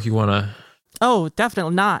of work you want to. Oh,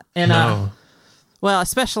 definitely not. And No. well,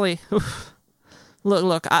 especially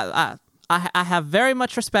look, I have very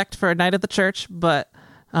much respect for a knight of the church, but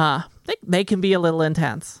they can be a little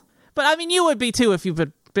intense. But I mean, you would be too if you've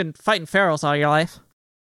been fighting ferals all your life.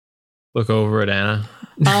 Look over at Anna.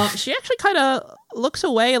 She actually kind of looks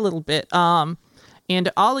away a little bit.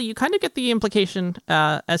 And Ollie, you kind of get the implication,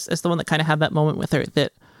 as the one that kind of had that moment with her,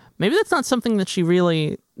 that maybe that's not something that she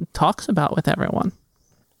really talks about with everyone.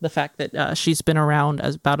 The fact that she's been around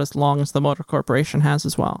about as long as the Motor Corporation has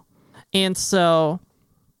as well. And so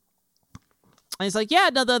he's like, yeah,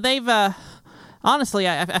 no, they've honestly,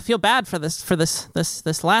 I feel bad for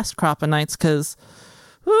this last crop of knights, because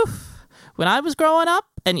when I was growing up,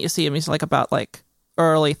 and you see him, he's like about like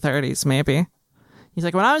early 30s maybe. He's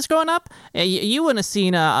like, when I was growing up, you wouldn't have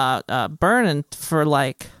seen burning for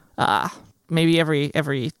like maybe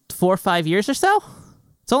every 4 or 5 years or so.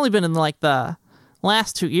 It's only been in like the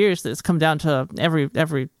last 2 years that it's come down to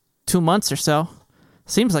every 2 months or so.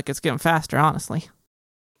 Seems like it's getting faster, honestly.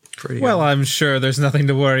 Well, I'm sure there's nothing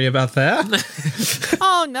to worry about that.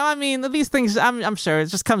 Oh no, I mean these things. I'm sure it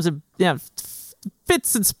just comes in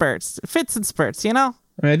fits and spurts, you know.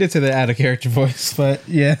 I mean, I did say the out of character voice, but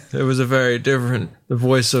yeah. It was a very different, the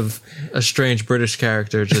voice of a strange British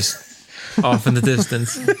character just off in the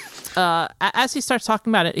distance. As he starts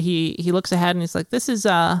talking about it, he looks ahead and he's like, this is,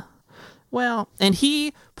 well, and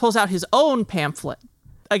he pulls out his own pamphlet.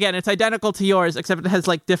 Again, it's identical to yours, except it has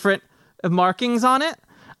like different markings on it.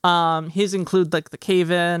 His include like the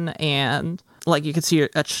cave-in, and like you can see a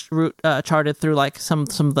route charted through like some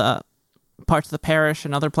of the parts of the parish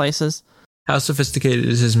and other places. How sophisticated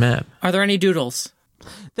is his map? Are there any doodles?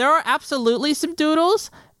 There are absolutely some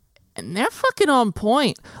doodles, and they're fucking on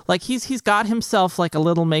point. Like he's got himself like a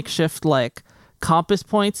little makeshift like compass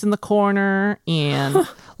points in the corner and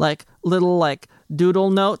like little like doodle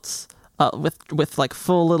notes with like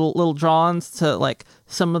full little drawings to like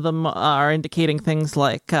some of them are indicating things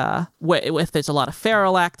like if there's a lot of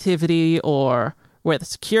feral activity or where the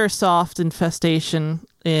secure soft infestation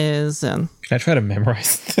is. And Can I try to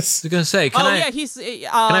memorize this? I was gonna say, can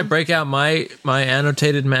I break out my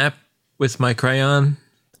annotated map with my crayon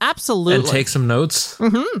absolutely and take some notes?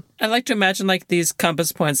 I like to imagine like these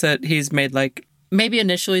compass points that he's made like maybe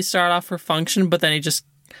initially start off for function, but then he just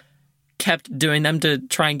kept doing them to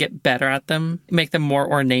try and get better at them, make them more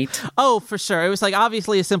ornate. Oh, for sure. It was like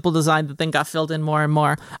obviously a simple design that then got filled in more and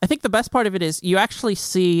more. I think the best part of it is you actually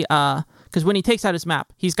see, because when he takes out his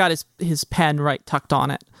map, he's got his pen right tucked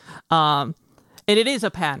on it. And it is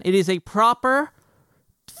a pen. It is a proper,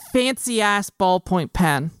 fancy-ass ballpoint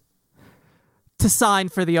pen to sign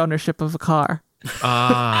for the ownership of a car.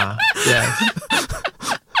 Yeah.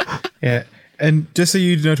 Yeah. And just so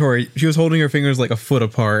you know, Tori, she was holding her fingers like a foot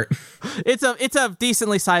apart. It's a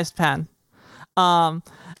decently sized pen. And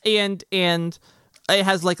it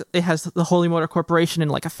has the Holy Motor Corporation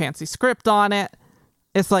and like a fancy script on it.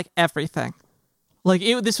 It's like everything. Like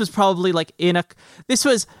this was probably like if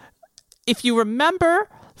you remember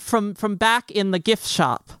from back in the gift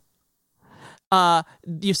shop,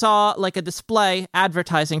 you saw like a display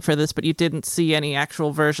advertising for this, but you didn't see any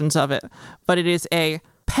actual versions of it. But it is a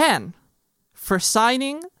pen for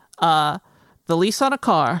signing the lease on a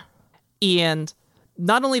car, and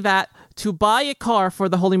not only that, to buy a car for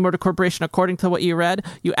the Holy Motor Corporation, according to what you read,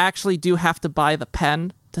 you actually do have to buy the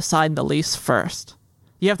pen to sign the lease first.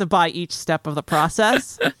 You have to buy each step of the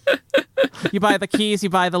process. You buy the keys,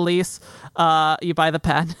 you buy the lease, you buy the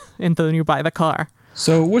pen, and then you buy the car.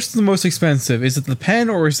 So what's the most expensive? Is it the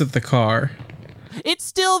pen or is it the car? It's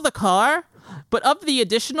still the car, but of the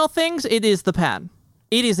additional things, it is the pen.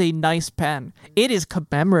 It is a nice pen. It is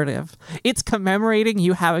commemorative. It's commemorating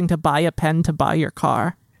you having to buy a pen to buy your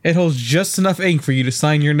car. It holds just enough ink for you to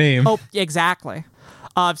sign your name. Oh, exactly.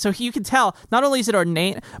 So you can tell, not only is it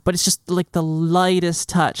ornate, but it's just like the lightest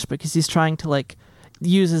touch because he's trying to like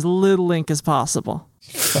use as little ink as possible.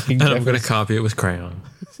 Fucking And I'm Jeffers. gonna copy it with crayon.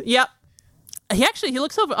 Yep. He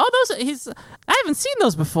looks over. Oh, I haven't seen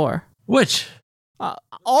those before. Which?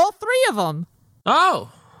 All three of them.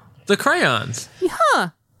 Oh, the crayons. Huh.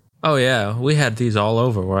 Oh yeah, we had these all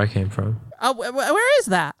over where I came from. Where is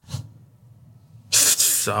that?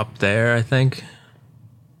 Up there, I think.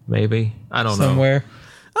 Maybe. I don't know. Somewhere.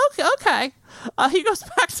 Okay. He goes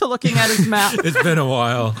back to looking at his map. It's been a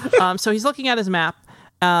while. So he's looking at his map,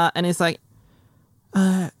 and he's like,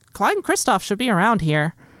 Clyde and Kristoff should be around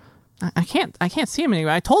here. I can't see him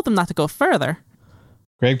anywhere. I told them not to go further.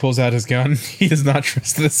 Greg pulls out his gun. He does not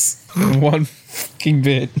trust this one fucking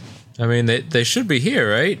bit. I mean, they should be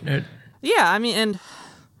here, right? Yeah, I mean,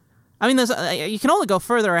 there's you can only go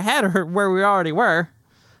further ahead or where we already were.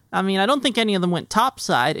 I mean, I don't think any of them went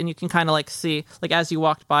topside, and you can kind of like see, like as you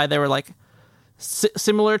walked by, they were like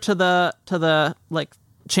similar to the like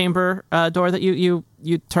chamber door that you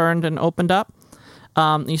turned and opened up.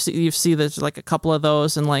 You see there's like a couple of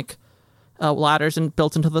those and like ladders and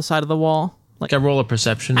built into the side of the wall. Like I roll a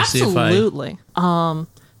perception to see if absolutely. Well,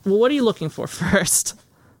 what are you looking for first?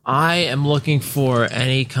 I am looking for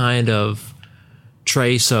any kind of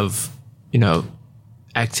trace of,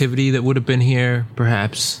 activity that would have been here,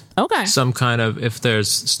 perhaps. Okay. Some kind of, if there's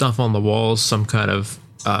stuff on the walls, some kind of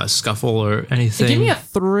scuffle or anything. Give me a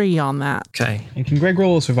 3 on that. Okay. And can Greg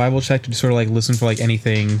roll a survival check to sort of like listen for like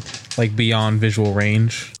anything like beyond visual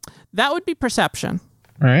range? That would be perception.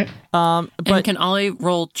 All right. And But can Ollie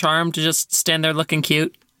roll charm to just stand there looking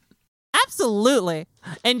cute? absolutely.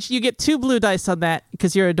 And you get 2 blue dice on that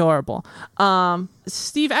because you're adorable.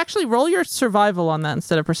 Steve, actually roll your survival on that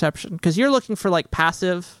instead of perception because you're looking for like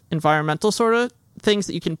passive environmental sort of things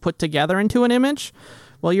that you can put together into an image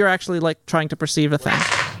while you're actually like trying to perceive a thing.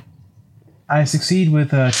 I succeed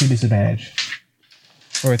with 2 disadvantage.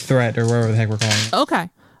 Or threat, or whatever the heck we're calling it. Okay.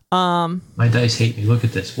 My dice hate me. Look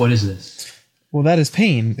at this. What is this? Well, that is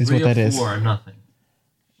pain, is what that is. 3 or 4 or nothing.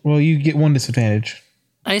 Well, you get 1 disadvantage.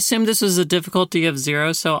 I assume this was a difficulty of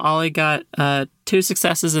 0, so Ollie got 2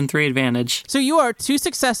 successes and 3 advantage. So you are 2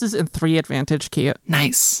 successes and 3 advantage, Kia.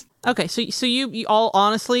 Nice. Okay, so you all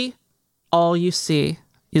honestly, all you see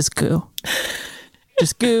is goo.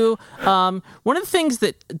 Just goo. One of the things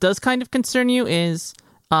that does kind of concern you is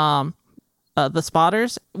the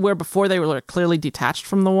spotters, where before they were clearly detached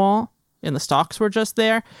from the wall and the stalks were just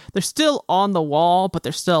there. They're still on the wall, but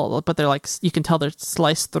they're like, you can tell they're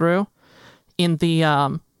sliced through. in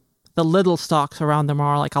the little stalks around them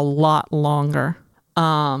are like a lot longer.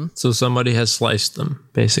 So somebody has sliced them,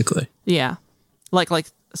 basically. Yeah. Like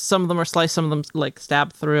some of them are sliced, some of them like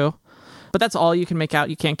stabbed through. But that's all you can make out.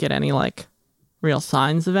 You can't get any like real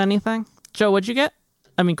signs of anything. Joe, what'd you get?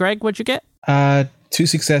 I mean, Greg, what'd you get? 2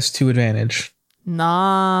 success, 2 advantage.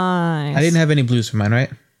 Nice. I didn't have any blues for mine, right?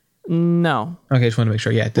 No. Okay, just want to make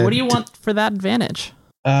sure. Yeah. What do you want for that advantage?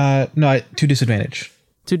 No, 2 disadvantage.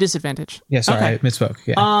 2 disadvantage. Yeah, sorry, Okay. I misspoke.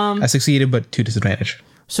 Yeah, I succeeded, but 2 disadvantage.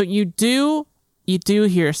 So you do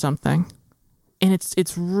hear something, and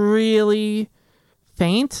it's really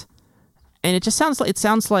faint, and it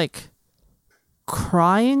sounds like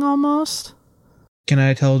crying almost. Can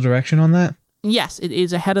I tell direction on that? Yes, it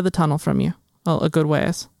is ahead of the tunnel from you, a good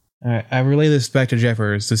ways. All right, I relay this back to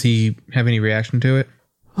Jeffers. Does he have any reaction to it?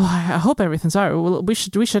 Well, I hope everything's all right. Well, we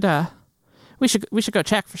should go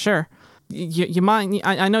check for sure. You mind?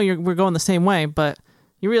 I know we're going the same way, but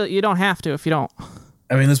you don't have to if you don't.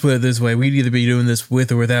 I mean, let's put it this way: we'd either be doing this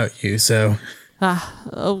with or without you. So,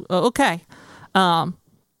 Okay.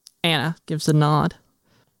 Anna gives a nod,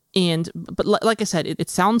 but like I said, it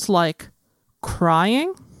sounds like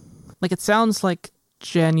crying, like it sounds like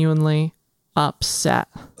genuinely upset.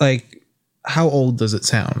 like, how old does it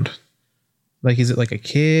sound? Like, is it like a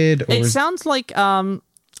kid? Or It sounds like how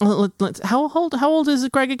old is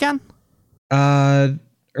it, Greg, again?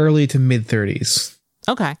 early to mid 30s.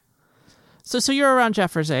 Okay, so you're around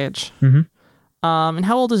Jeffers' age. Mhm. And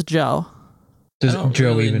how old is Joe? Does I don't Joe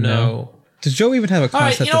really even know? Does Joe even have a All right,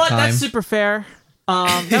 concept you know of what? time? That's super fair.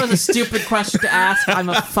 That was a stupid question to ask. I'm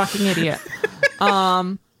a fucking idiot.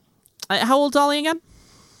 How old's Ollie again?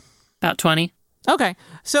 About 20. Okay,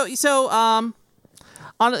 so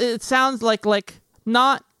it sounds like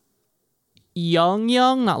not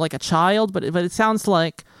young, not like a child, but it sounds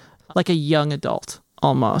like a young adult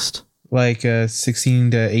almost. Like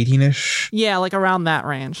 16 to 18ish. Yeah, like around that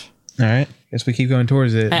range. All right, guess we keep going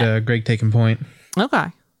towards it. Greg taking point. Okay.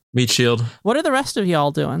 Meat shield. What are the rest of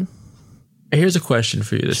y'all doing? Here's a question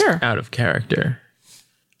for you that's Sure. out of character.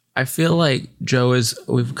 I feel like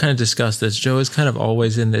we've kind of discussed this, Joe is kind of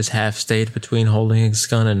always in this half state between holding his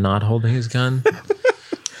gun and not holding his gun.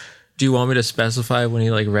 Do you want me to specify when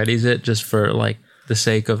he like readies it just for like the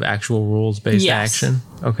sake of actual rules-based Yes. action?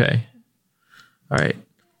 Okay. All right.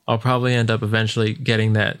 I'll probably end up eventually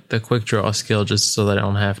getting the quick draw skill just so that I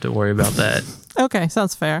don't have to worry about that. Okay,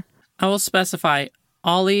 sounds fair. I will specify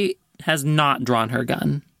Ollie has not drawn her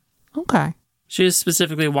gun. Okay. She is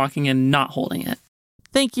specifically walking in not holding it.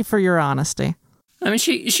 Thank you for your honesty. I mean,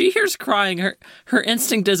 she hears crying. Her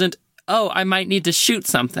instinct isn't, oh, I might need to shoot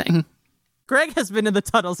something. Greg has been in the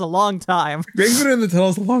tunnels a long time. Greg's been in the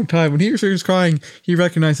tunnels a long time. When he hears her crying, he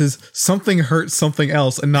recognizes something hurts something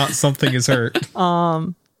else and not something is hurt.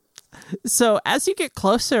 So as you get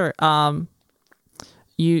closer,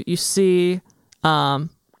 you see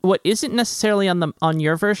what isn't necessarily on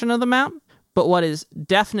your version of the map, but what is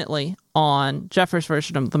definitely on Jeffers'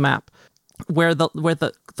 version of the map, where the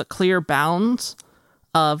clear bounds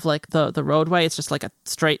of like the roadway, it's just like a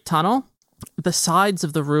straight tunnel. The sides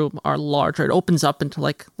of the room are larger. It opens up into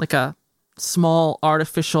like a small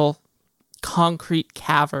artificial concrete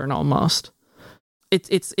cavern almost.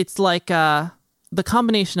 It's like the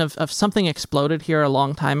combination of something exploded here a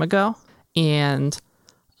long time ago, and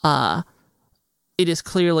it has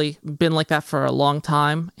clearly been like that for a long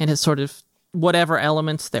time, and has sort of whatever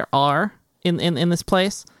elements there are in this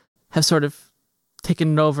place have sort of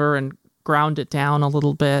taken it over and ground it down a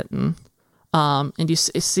little bit, and you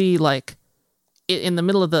see like in the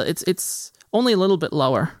middle of it's only a little bit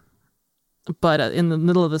lower, but in the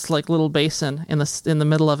middle of this like little basin in the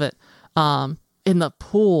middle of it, in the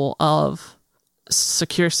pool of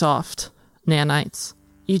SecureSoft nanites,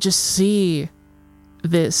 you just see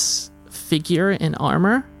this figure in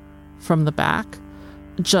armor from the back,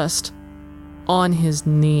 just on his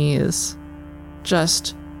knees,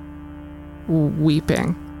 just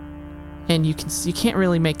weeping, and you can't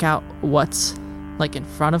really make out what's like in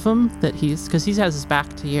front of him, because he has his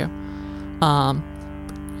back to you.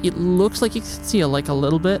 It looks like you can see a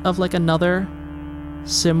little bit of like another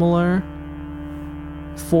similar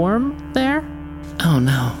form there, Oh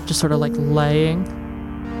no. just sort of like laying.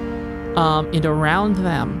 And around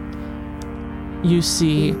them, you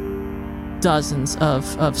see dozens of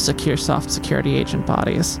SecureSoft security agent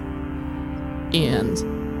bodies,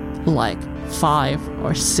 and like 5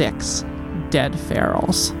 or 6 dead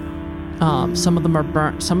ferals. Some of them are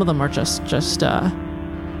burnt. Some of them are just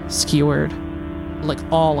skewered, like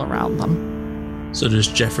all around them. So does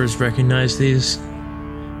Jeffers recognize these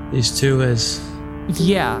two as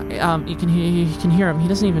Yeah, you can hear him. He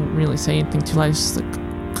doesn't even really say anything too loud. He's just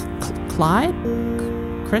like, Clyde?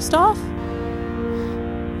 Kristoff?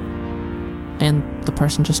 And the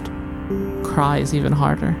person just cries even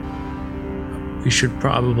harder. We should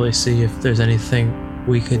probably see if there's anything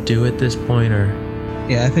we could do at this point, or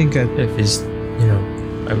Yeah, I think if he's,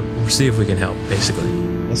 we'll see if we can help, basically.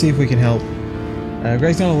 let's see if we can help.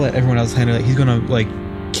 Greg's gonna let everyone else handle it. He's gonna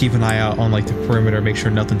keep an eye out on the perimeter, make sure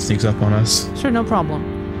nothing sneaks up on us. Sure, no problem.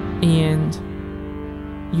 And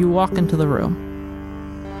you walk into the room.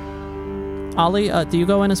 Ollie, do you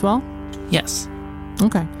go in as well? Yes.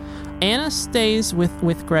 Okay. Anna stays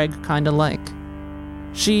with Greg, kind of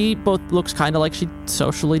she both looks kind of like she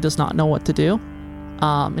socially does not know what to do,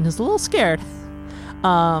 and is a little scared.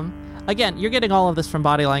 Again, you're getting all of this from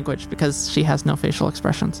body language because she has no facial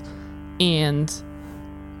expressions, and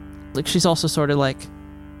she's also sort of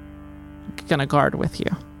gonna guard with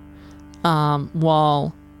you,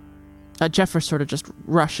 while Jeffers sort of just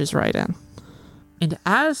rushes right in, and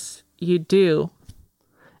as you do,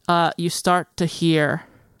 you start to hear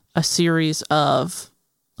a series of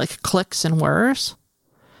clicks and whirs,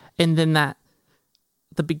 and then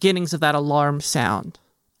the beginnings of that alarm sound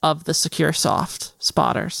of the Secure Soft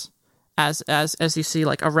spotters, as you see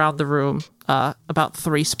around the room, about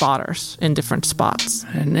 3 spotters in different spots.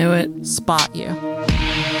 I knew it. Spot you.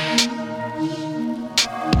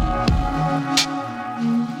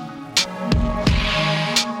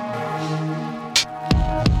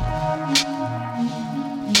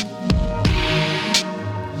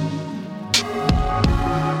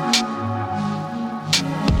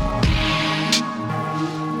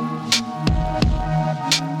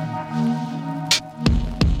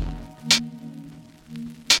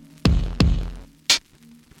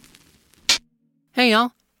 Hey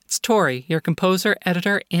y'all, it's Tori, your composer,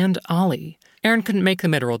 editor, and Ollie. Erin couldn't make the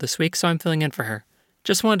mid-roll this week, so I'm filling in for her.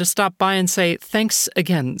 Just wanted to stop by and say thanks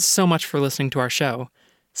again so much for listening to our show.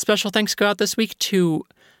 Special thanks go out this week to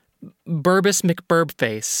Burbus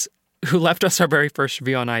McBurbface, who left us our very first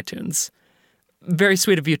review on iTunes. Very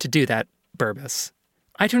sweet of you to do that, Burbus.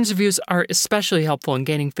 iTunes reviews are especially helpful in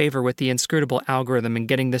gaining favor with the inscrutable algorithm and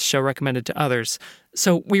getting this show recommended to others,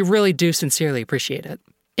 so we really do sincerely appreciate it.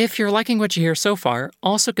 If you're liking what you hear so far,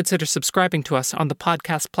 also consider subscribing to us on the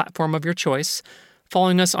podcast platform of your choice,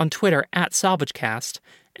 following us on Twitter @SalvageCast,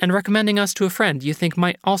 and recommending us to a friend you think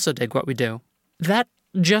might also dig what we do. That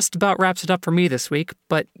just about wraps it up for me this week,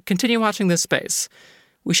 but continue watching this space.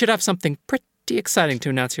 We should have something pretty exciting to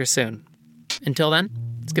announce here soon. Until then,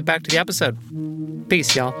 let's get back to the episode.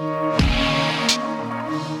 Peace, y'all.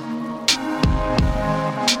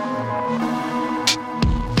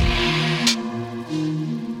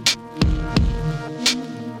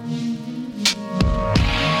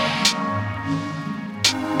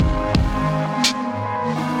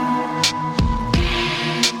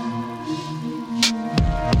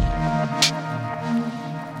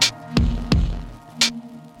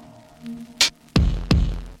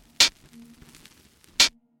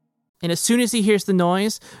 And as soon as he hears the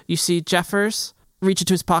noise, you see Jeffers reach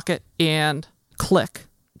into his pocket and click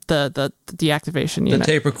the deactivation unit. The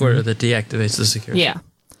tape recorder that deactivates the security. Yeah.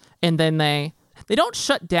 And then they don't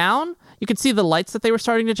shut down. You can see the lights that they were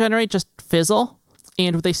starting to generate just fizzle,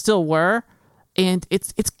 and they still were. And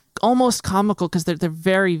it's almost comical because they're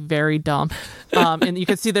very, very dumb. And you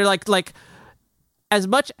can see they're like as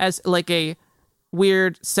much as a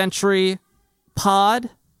weird Sentry pod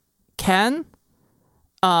can.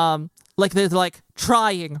 They're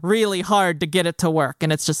trying really hard to get it to work,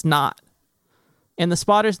 and it's just not. And the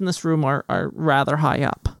spotters in this room are rather high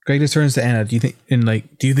up. Greg just turns to Anna. Do you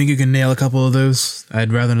think you can nail a couple of those?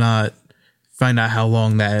 I'd rather not find out how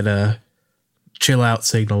long that chill out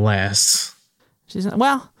signal lasts. She's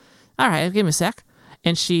well, all right. Give me a sec.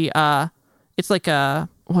 And she it's like a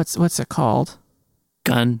what's it called?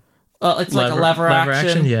 Gun. It's like a lever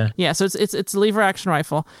action. Yeah. So it's a lever action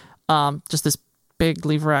rifle. Just this big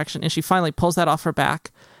lever action, and she finally pulls that off her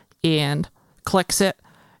back and clicks it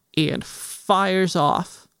and fires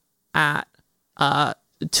off at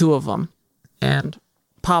 2 of them and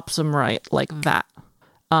pops them right like that.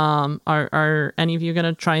 Are any of you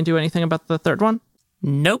gonna try and do anything about the third one?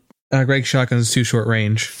 Nope. Greg's shotgun's too short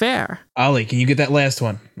range. Fair. Ollie, can you get that last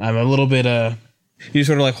one? I'm a little bit he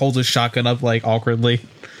sort of holds his shotgun up awkwardly.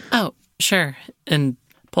 Oh, sure. And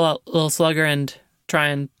pull out Little Slugger and try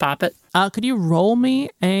and pop it. Could you roll me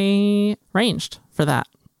a ranged for that?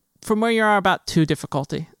 From where you are, about 2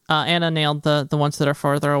 difficulty. Anna nailed the ones that are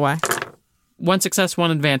farther away. 1 success,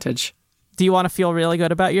 1 advantage. Do you want to feel really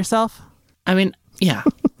good about yourself? I mean, yeah.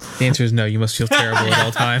 The answer is no. You must feel terrible at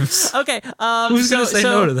all times. Okay. Who's going to say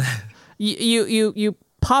no to that? you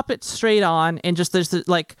pop it straight on, and just there's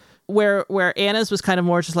like where Anna's was kind of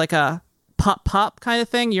more just like a pop kind of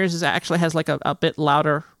thing. Yours is actually has like a bit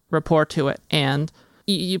louder rapport to it, and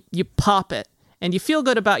you pop it, and you feel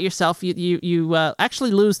good about yourself. You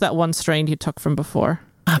actually lose that one strain you took from before.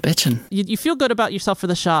 Ah, bitchin'. You feel good about yourself for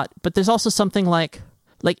the shot, but there's also something like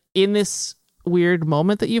in this weird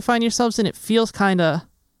moment that you find yourselves in, it feels kind of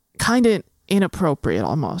inappropriate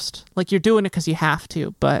almost. Like you're doing it because you have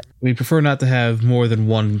to, but We prefer not to have more than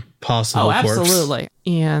one possible corpse. absolutely.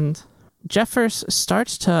 And Jeffers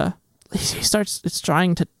starts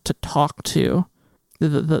trying to talk to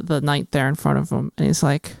the knight there in front of him, and he's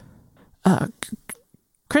like,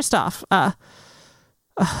 Kristoff,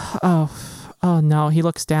 oh no. He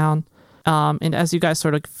looks down, and as you guys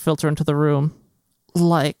sort of filter into the room,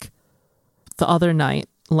 like the other knight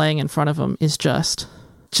laying in front of him is just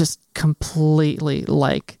completely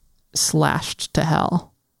like slashed to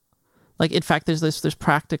hell. Like, in fact, there's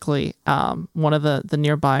practically one of the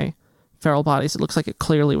nearby feral bodies. It looks like it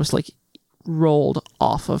clearly was like rolled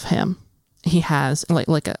off of him. He has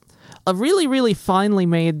like a really, really finely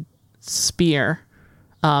made spear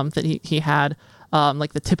that he had.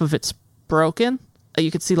 Like the tip of it's broken.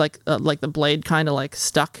 You could see like the blade kind of like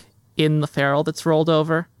stuck in the feral that's rolled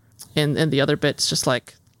over, and the other bit's just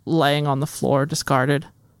like laying on the floor, discarded.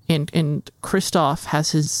 And Kristoff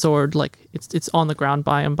has his sword, like it's on the ground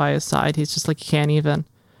by him, by his side. He's just like, he can't even,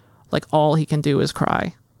 like, all he can do is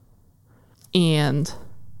cry. And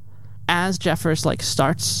as Jeffers like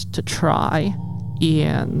starts to try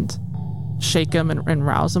and shake him and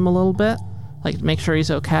rouse him a little bit, like make sure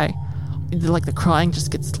he's okay, like the crying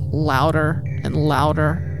just gets louder and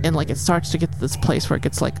louder, and like it starts to get to this place where it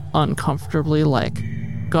gets like uncomfortably like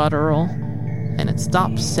guttural, and it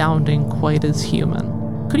stops sounding quite as human.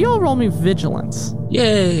 Could you all roll me vigilance?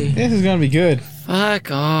 Yay! This is gonna be good.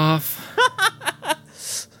 Fuck off.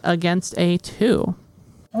 Against a 2.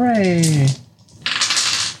 Hooray!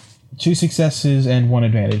 2 successes and 1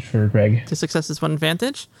 advantage for Greg. 2 successes, 1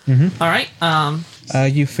 advantage. Mm-hmm. All right.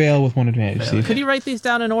 You fail with 1 advantage, Steve. Could you write these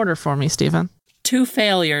down in order for me, Stephen? 2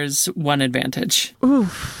 failures, 1 advantage.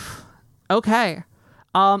 Okay.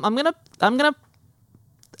 I'm gonna.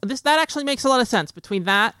 That actually makes a lot of sense between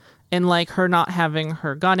that and like her not having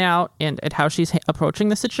her gun out and how she's approaching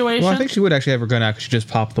the situation. Well, I think she would actually have her gun out because she just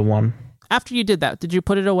popped the one. After you did that, did you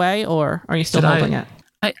put it away, or are you still holding it?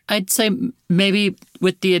 I'd say maybe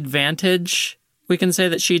with the advantage, we can say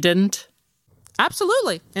that she didn't.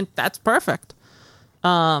 Absolutely, and that's perfect.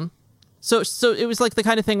 So it was like the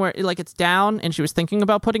kind of thing where like it's down, and she was thinking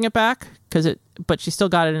about putting it back but she still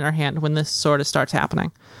got it in her hand when this sort of starts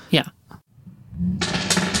happening. Yeah.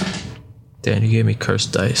 Dan, you gave me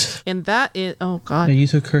cursed dice. And that is, oh god, Yeah, you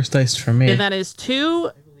took cursed dice from me. and that is 2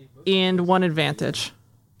 and 1 advantage.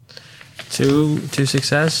 2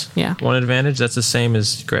 success. Yeah. 1 advantage. That's the same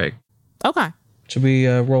as Greg. Okay. Should we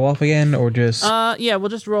roll off again or just Yeah, we'll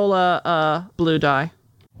just roll a blue die.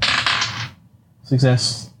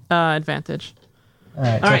 success? Advantage. All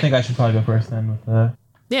right. So All I right. think I should probably go first then with the.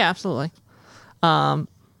 Yeah, absolutely. And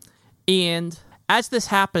as this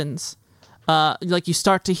happens, like you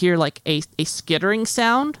start to hear like a skittering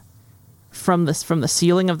sound from the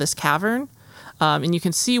ceiling of this cavern, and you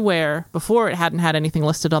can see where before it hadn't had anything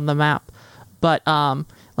listed on the map, but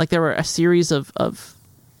like there were a series of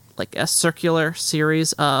like a circular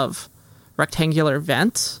series of rectangular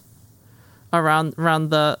vents around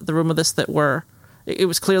the room of this that were. It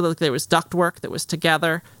was clear that there was ductwork that was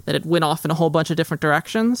together that had went off in a whole bunch of different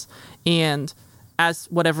directions, and as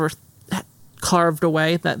whatever carved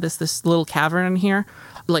away that this little cavern in here,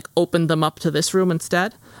 like opened them up to this room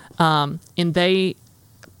instead, and they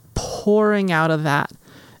pouring out of that,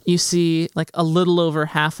 you see like a little over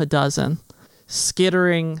half a dozen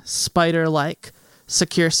skittering spider-like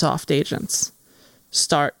secure soft agents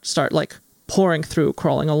start like pouring through,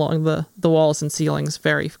 crawling along the walls and ceilings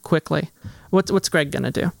very quickly. What's Greg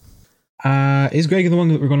gonna do? Is Greg the one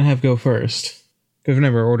that we're going to have go first? Because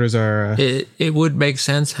remember, orders are. It would make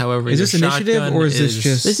sense. However, Is this your initiative shotgun or is this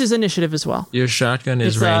just? This is initiative as well. your shotgun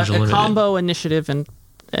is It's range a limited? combo initiative and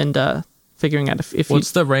figuring out if you.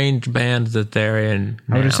 What's the range band that they're in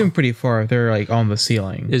now? I would assume pretty far. They're like on the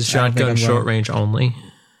ceiling. Is I don't think shotgun I'm short gonna- range only?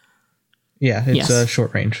 Yeah, it's Yes.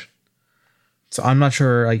 short range. So I'm not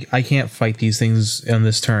sure. Like I can't fight these things on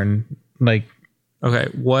this turn. Like Okay,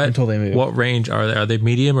 what Until they move. What range are they? Are they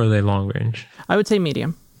medium or are they long range? I would say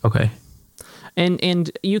medium. Okay.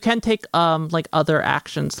 And you can take like other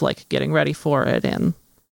actions like getting ready for it, and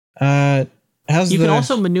how's you the can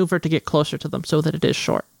also maneuver to get closer to them so that it is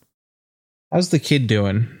short. how's the kid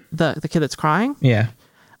doing? The kid that's crying. Yeah.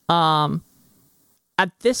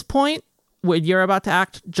 At this point, when you're about to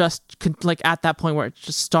act, just like at that point where it's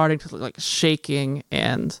just starting to look like shaking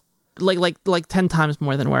and like 10 times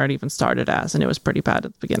more than where it even started as, and it was pretty bad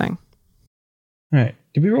at the beginning. All right.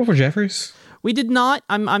 Did we roll for Jeffers? We did not.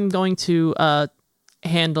 I'm going to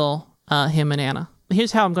handle him and Anna.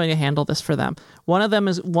 Here's how I'm going to handle this for them. One of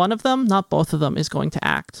them, not both of them, is going to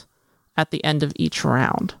act at the end of each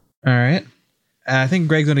round. All right. I think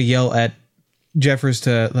Greg's going to yell at Jeffers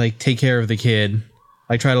to like take care of the kid.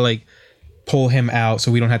 Like try to like pull him out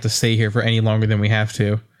so we don't have to stay here for any longer than we have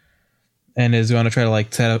to. And is going to try to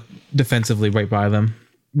like set up defensively right by them.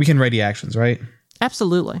 We can ready actions, right?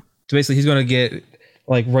 Absolutely. So basically he's going to get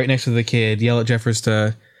like right next to the kid, yell at Jeffers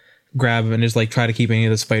to grab him and just like try to keep any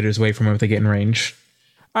of the spiders away from him if they get in range.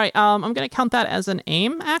 All right. I'm going to count that as an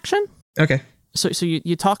aim action. Okay. So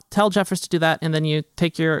you tell Jeffers to do that, and then you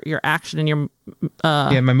take your action and your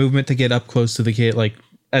my movement to get up close to the kid, like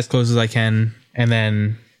as close as I can, and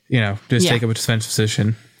then just take up a defensive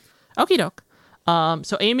position. Okie doke.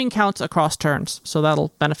 So aiming counts across turns, so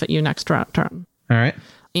that'll benefit you next turn. All right.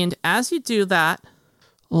 And as you do that,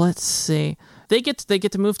 let's see, they get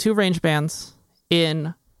to move 2 range bands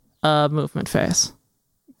in a movement phase,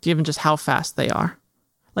 given just how fast they are,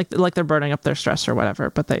 like they're burning up their stress or whatever,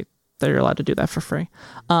 but they're allowed to do that for free.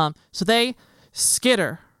 So they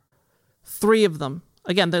skitter 3 of them.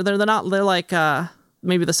 Again, they're like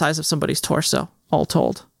maybe the size of somebody's torso, all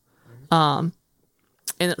told. And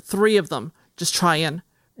 3 of them just try and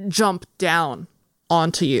jump down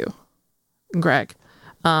onto you, Greg.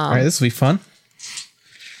 All right, this will be fun.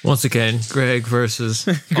 Once again, Greg versus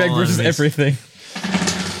Greg versus enemies. everything.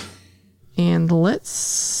 And let's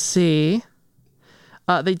see.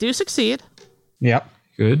 They do succeed. Yep.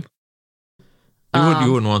 Good.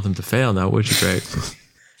 You wouldn't want them to fail now, would you, Greg?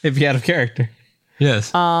 If you out of character.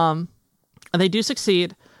 Yes. And they do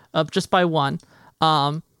succeed just by 1.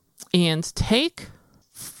 And take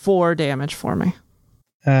 4 damage for me.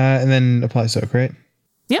 And then apply soak, right?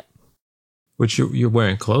 Yep. Which you're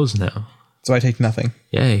wearing clothes now. So I take nothing.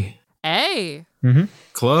 Yay. Hey.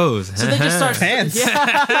 Clothes. So they just start Pants.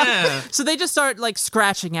 Yeah. So they just start like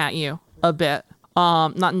scratching at you a bit.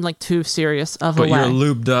 Not in like too serious of a But way. your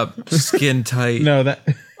lubed up, skin tight No, that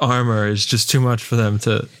armor is just too much for them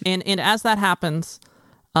to. And as that happens,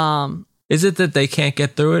 Is it that they can't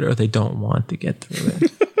get through it or they don't want to get through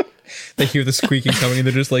it? they hear the squeaking coming and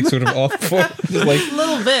they're just like sort of off for just like a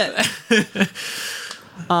little bit.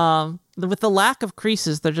 With the lack of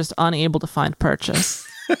creases, they're just unable to find purchase.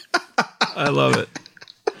 I love it.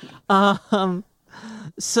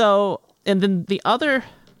 So, and then the other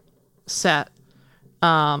set,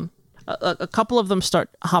 a couple of them start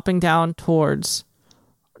hopping down towards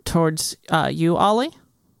you, Ollie.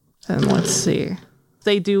 And let's see.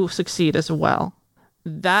 They do succeed as well.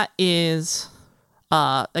 That is,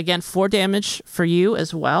 again, 4 damage for you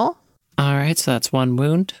as well. All right, so that's 1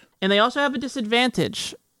 wound. And they also have a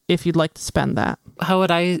disadvantage if you'd like to spend that. How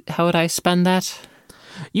would I spend that?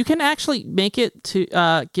 You can actually make it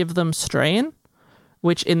to give them strain,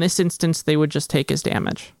 which in this instance they would just take as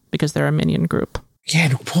damage because they're a minion group.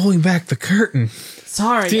 yeah, pulling back the curtain.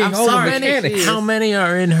 Sorry, Seeing I'm all the sorry. mechanics. How many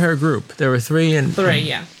are in her group? There were 3 and 3,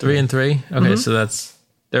 yeah. 3 and 3. Okay, so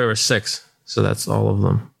there were 6. So that's all of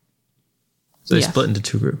them. So they Yes. split into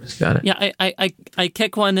 2 groups. Got it. Yeah, I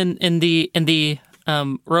kick one in the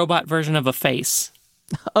robot version of a face,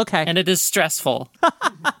 Okay. and it is stressful.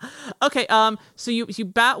 Okay, so you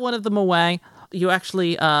bat one of them away. You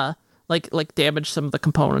actually like damage some of the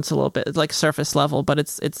components a little bit. It's like surface level, but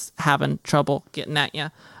it's having trouble getting at you.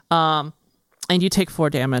 And you take 4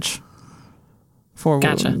 damage. 4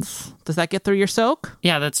 Gotcha. wounds. Does that get through your soak?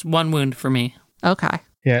 Yeah, that's 1 wound for me. Okay.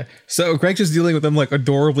 Yeah. So Greg's just dealing with them like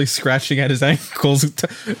adorably scratching at his ankles.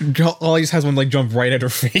 Ollie just has one like jump right at her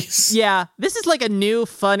face. Yeah, this is like a new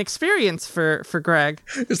fun experience for Greg.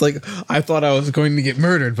 It's like, I thought I was going to get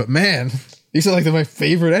murdered, but man, these are like my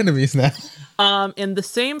favorite enemies now. And the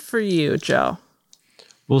same for you, Joe.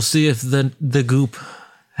 We'll see if the goop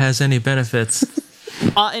has any benefits.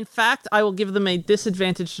 In fact, I will give them a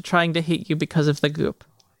disadvantage to trying to hit you because of the goop.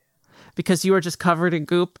 Because you are just covered in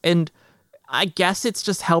goop, and I guess it's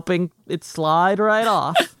just helping it slide right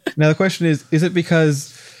off. Now the question is it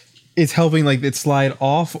because it's helping like it slide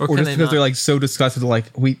off, or can just they because not? they're like so disgusted like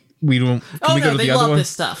we don't can we go to they the other love one? this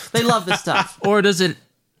stuff. They love this stuff. Or is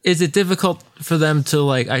it difficult for them to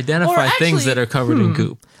like identify Or things actually- that are covered in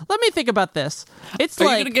goop? Let me think about this. It's Are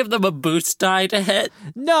like you gonna give them a boost die to hit?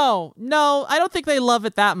 No, I don't think they love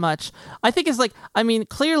it that much. I think it's like, I mean,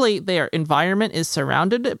 clearly their environment is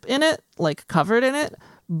surrounded in it, like covered in it,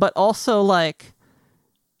 but also like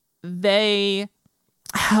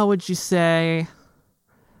how would you say?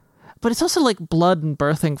 but it's also like blood and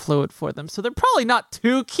birthing fluid for them. So they're probably not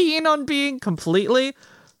too keen on being completely.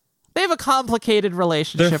 They have a complicated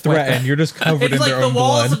relationship They're with threatened. it. You're just covered It's in like their the own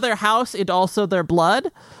walls blood. of their house and also their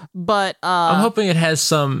blood. But I'm hoping it has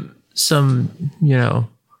some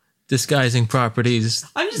disguising properties.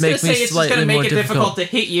 I'm just going to say it's just going to make it difficult to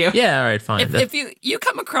hit you. Yeah, all right, fine. If you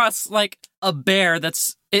come across like a bear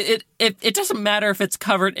that's it doesn't matter if it's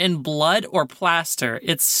covered in blood or plaster,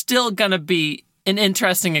 it's still gonna be an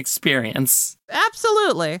interesting experience.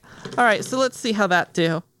 absolutely. All right, so let's see how that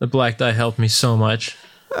do. The black die helped me so much.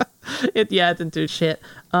 It didn't do shit.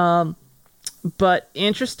 But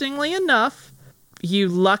interestingly enough, you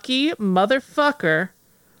lucky motherfucker,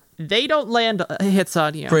 they don't land hits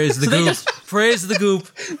on you. Praise the goop. Praise the goop.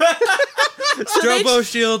 Strobo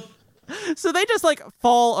shield. So they just like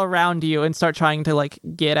fall around you and start trying to like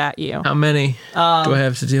get at you. How many do I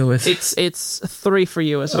have to deal with? It's 3 for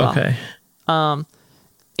you as well. Okay.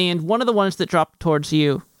 And one of the ones that dropped towards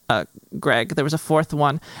you, Greg, there was a 4th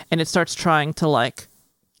one, and it starts trying to like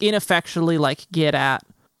ineffectually like get at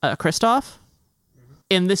Kristoff.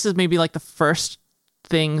 And this is maybe like the first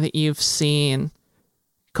thing that you've seen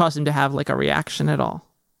cause him to have like a reaction at all.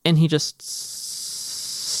 And he just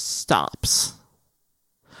stops.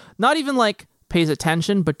 Not even like pays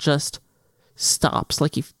attention, but just stops.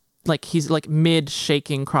 Like he's like mid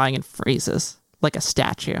shaking, crying, and freezes like a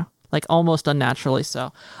statue, like almost unnaturally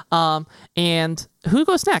so. And who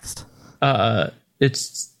goes next?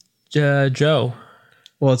 It's Joe.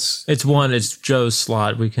 Well, it's It's Joe's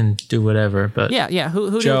slot. We can do whatever, but Yeah.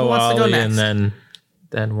 Who Joe, wants to go Ollie, next? and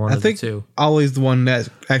then one I of think the two. Ollie's the one that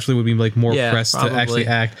actually would be like more Yeah, pressed probably. to actually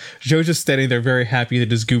act. Joe's just standing there very happy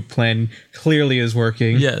that his goop plan clearly is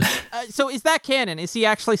working. Yes. So is that canon? Is he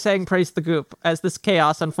actually saying praise the goop as this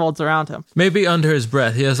chaos unfolds around him? Maybe under his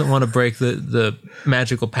breath. He doesn't want to break the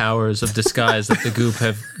magical powers of disguise that the goop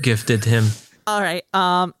have gifted him. All right.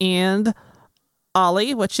 And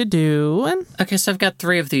Ollie, what you doing? Okay, so I've got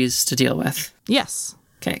 3 of these to deal with. Yes.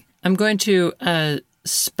 Okay, I'm going to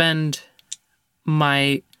spend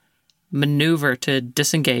my maneuver to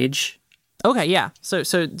disengage. Okay, yeah. So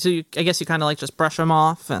you, I guess you kind of like just brush them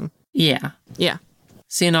off and Yeah. yeah.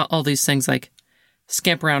 Seeing all these things like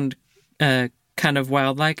scamp around kind of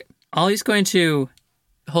wild like, Ollie's going to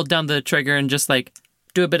hold down the trigger and just like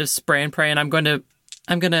do a bit of spray and pray, and I'm going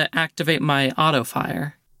to activate my auto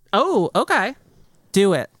fire. Oh, okay.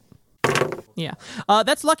 Do it. Yeah.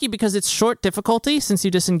 That's lucky because it's short difficulty since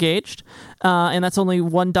you disengaged, and that's only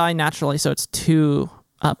 1 die naturally, so it's 2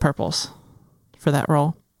 purples for that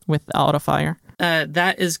roll with auto fire.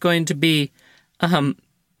 That is going to be, well,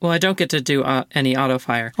 I don't get to do any auto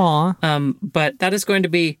fire. Aw. But that is going to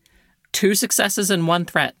be 2 successes and 1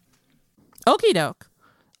 threat. Okie doke.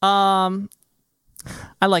 I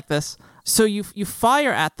like this. So you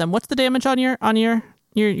fire at them. What's the damage on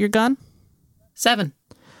your gun? 7.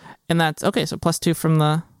 And that's okay. So +2 from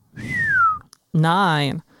the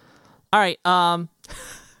 9. All right.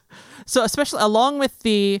 So especially along with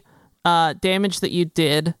the damage that you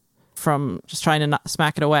did from just trying to not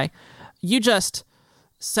smack it away, you just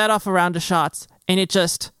set off a round of shots, and it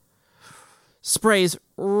just sprays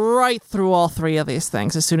right through all 3 of these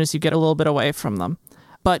things as soon as you get a little bit away from them.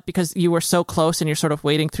 But because you were so close and you're sort of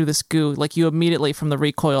wading through this goo, like you immediately from the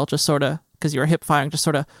recoil just sort of, because you were hip firing, just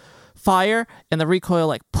sort of fire, and the recoil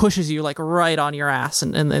like pushes you like right on your ass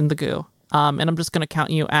in the goo. And I'm just going to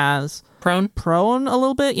count you as Prone? prone a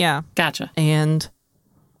little bit. Yeah. Gotcha. And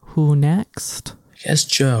who next? I guess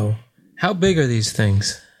Joe. How big are these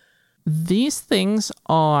things? These things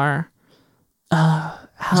are, how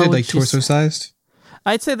Is it would like you torso sized?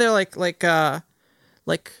 I'd say they're like the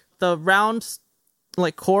round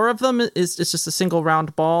like core of them is just a single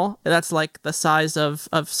round ball. That's like the size of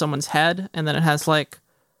someone's head, and then it has like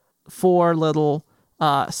 4 little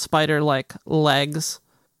spider like legs,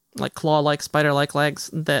 like claw like spider like legs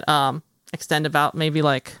that extend about maybe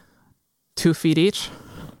like 2 feet each.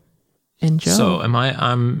 And Joe, So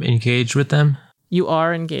I'm engaged with them? you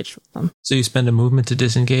are engaged with them. So you spend a movement to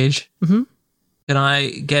disengage? Mm-hmm. Can I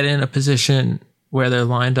get in a position where they're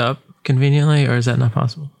lined up conveniently, or is that not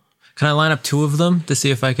possible? Can I line up 2 of them to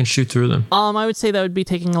see if I can shoot through them? I would say that would be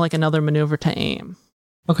taking like another maneuver to aim.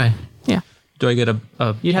 Okay. Yeah. Do I get a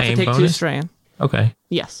You'd have to aim take 2 bonus? strain. Okay.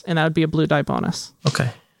 Yes, and that would be a blue die bonus.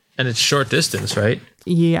 Okay. And it's short distance, right?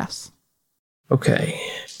 Yes. Okay.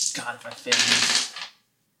 God, if I fail this.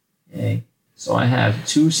 Yay. So I have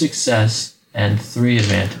 2 success and 3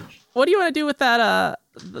 advantage. What do you want to do with that?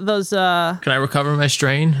 Those. Can I recover my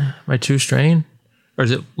strain? My 2 strain? Or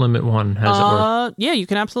is it limit 1? How does it work? Yeah, you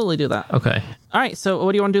can absolutely do that. Okay. All right. So,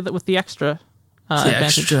 what do you want to do with the extra? The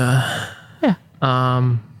advantage? extra. Yeah.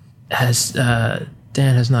 Has Dan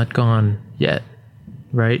has not gone yet,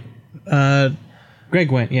 right?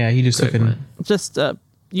 Greg went. Yeah, he just took it. Just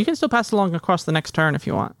you can still pass it along across the next turn if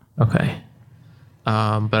you want. Okay.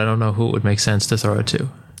 But I don't know who it would make sense to throw it to.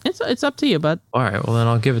 It's up to you, bud. All right, well then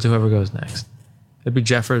I'll give it to whoever goes next. It'd be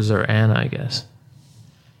Jeffers or Anna, I guess.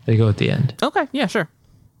 They go at the end. Okay, yeah, sure.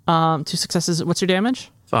 2 successes. What's your damage?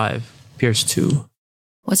 5, Pierce 2.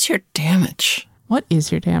 What's your damage? What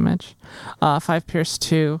is your damage? 5 Pierce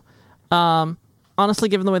 2. Honestly,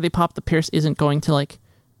 given the way they pop, the Pierce isn't going to like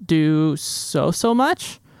do so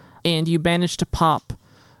much. And you manage to pop.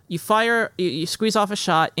 You fire, you squeeze off a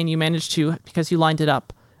shot, and you manage to, because you lined it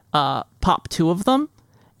up, pop 2 of them,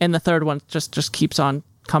 and the third one just keeps on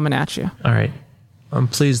coming at you. All right. I'm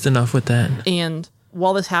pleased enough with that. And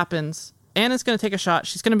while this happens, Anna's going to take a shot.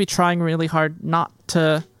 She's going to be trying really hard not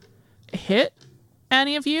to hit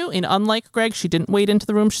any of you. And unlike Greg, she didn't wade into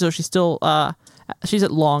the room, so she's still she's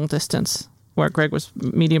at long distance where Greg was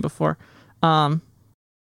medium before.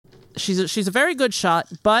 She's a very good shot,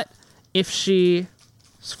 but if she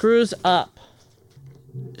screws up,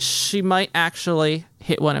 she might actually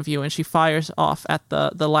hit one of you, and she fires off at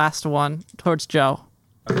the last one towards Joe.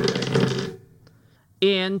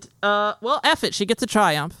 And well, F it, she gets a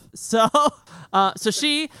triumph. So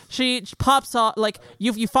she pops off, like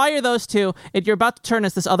you fire those 2, and you're about to turn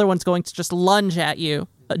as this other one's going to just lunge at you,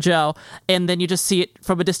 Joe, and then you just see it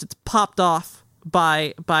from a distance popped off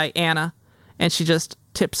by Anna, and she just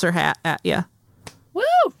tips her hat at you. Woo!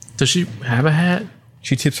 Does she have a hat?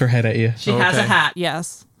 She tips her head at you. She has a hat,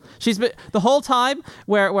 yes. She's been the whole time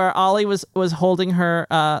where Ollie was holding her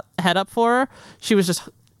head up for her. She was just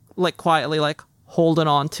like quietly like holding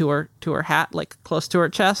on to her hat, like close to her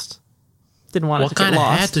chest. Didn't want it to get lost. What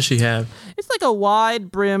kind of hat does she have? It's like a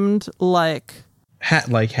wide brimmed like hat.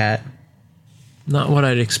 Not what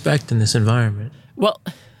I'd expect in this environment. Well,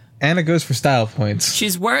 Anna goes for style points.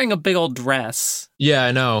 she's wearing a big old dress. Yeah,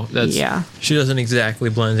 I know. Yeah. She doesn't exactly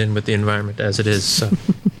blend in with the environment as it is. So.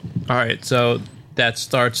 All right, so that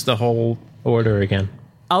starts the whole order again.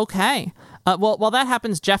 Okay. Well, while that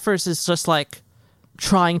happens, Jeffers is just like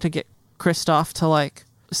trying to get Kristoff to like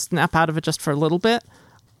snap out of it just for a little bit,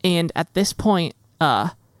 and at this point,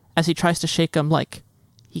 as he tries to shake him, like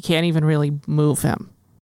he can't even really move him.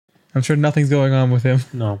 I'm sure nothing's going on with him.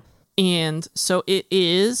 No. And so it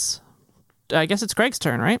is, I guess it's Greg's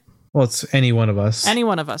turn, right? Well, it's any one of us. Any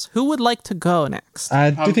one of us. Who would like to go next?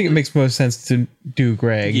 I do think it makes most sense to do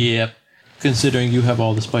Greg. Yep. Considering you have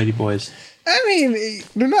all the Spidey boys. I mean,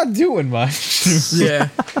 they're not doing much. Yeah.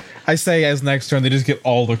 I say as next turn, they just get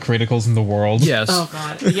all the criticals in the world. Yes. Oh,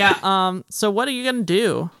 God. Yeah, so what are you going to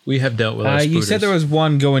do? We have dealt with our you said there was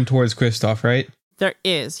one going towards Kristoff, right? There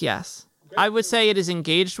is, yes. I would say it is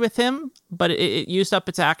engaged with him, but it used up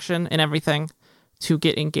its action and everything to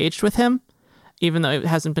get engaged with him, even though it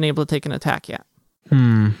hasn't been able to take an attack yet.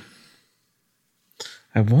 I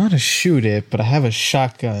want to shoot it, but I have a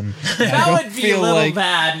shotgun. That would be a little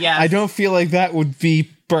bad, yeah. I don't feel like that would be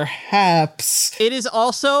perhaps. It is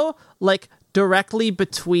also, like, directly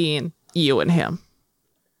between you and him.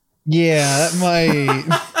 Yeah,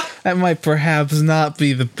 that might perhaps not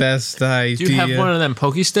be the best idea. Do you have one of them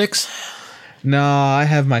pokey sticks? No, I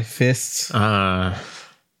have my fists. We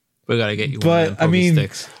gotta get you one of But, them I pokey mean,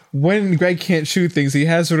 sticks. when Greg can't shoot things, he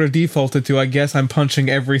has sort of defaulted to, I guess I'm punching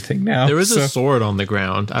everything now. There is a sword on the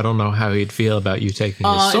ground. I don't know how he'd feel about you taking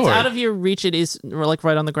his sword. It's out of your reach. It is, like,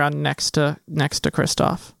 right on the ground next to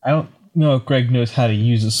Kristoff. I don't know if Greg knows how to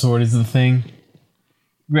use a sword is the thing.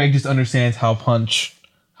 Greg just understands how punch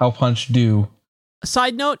do.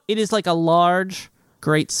 Side note, it is like a large,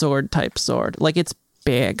 great sword type sword. Like, it's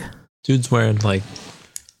big. Dude's wearing, like,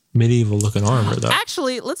 medieval looking armor, though.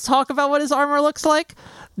 Actually, let's talk about what his armor looks like,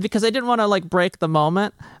 because I didn't want to like break the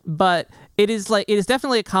moment, but it is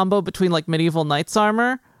definitely a combo between like medieval knight's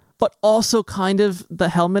armor, but also kind of the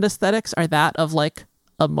helmet aesthetics are that of like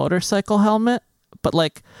a motorcycle helmet, but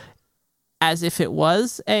like as if it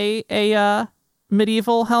was a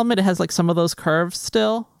medieval helmet. It has like some of those curves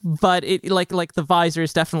still, but it like the visor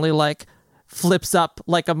is definitely like flips up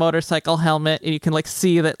like a motorcycle helmet, and you can like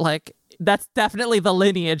see that like that's definitely the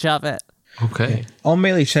lineage of it. Okay. All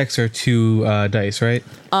melee checks are 2 dice, right?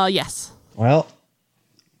 Yes. Well,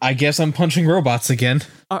 I guess I'm punching robots again.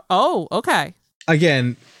 Oh, okay.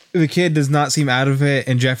 Again, the kid does not seem out of it,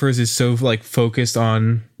 and Jeffers is so like focused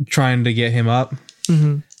on trying to get him up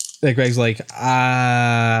that Greg's like,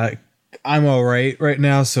 I'm all right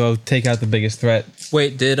now, so I'll take out the biggest threat.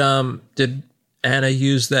 Wait, did Anna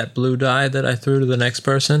use that blue die that I threw to the next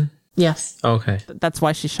person? Yes. Okay. That's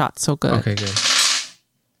why she shot so good. Okay, good.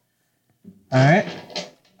 All right.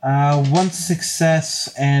 One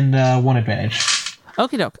success and one advantage.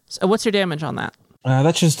 Okie doke. So what's your damage on that?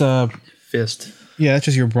 That's just Fist. yeah, that's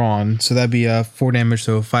just your brawn. So that'd be 4 damage,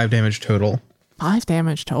 so 5 damage total. 5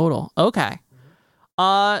 damage total. Okay.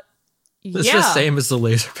 It's yeah. the same as the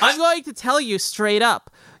laser. I'm going to tell you straight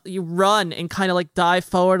up. You run and kind of like dive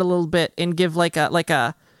forward a little bit and give like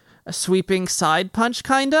a sweeping side punch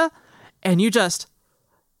kinda, and you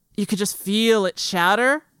could just feel it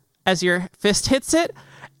shatter as your fist hits it,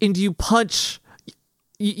 and you punch.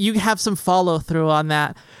 You have some follow through on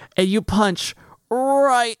that, and you punch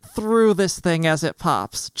right through this thing as it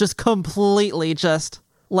pops, just completely, just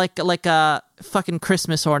like a fucking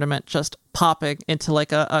Christmas ornament, just popping into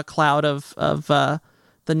like a cloud of the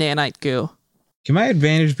nanite goo. Can my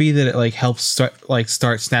advantage be that it like helps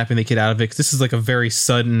start snapping the kid out of it? Because this is like a very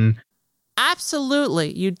sudden.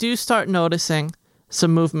 Absolutely, you do start noticing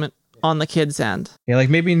some movement on the kid's end. Yeah, like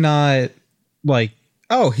maybe not like,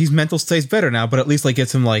 oh, his mental state's better now, but at least like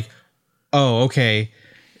gets him like, oh, okay,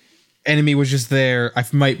 enemy was just there. I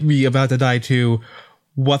might be about to die too.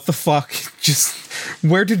 What the fuck? Just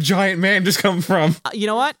where did Giant Man just come from? You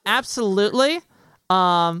know what? Absolutely.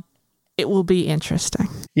 It will be interesting.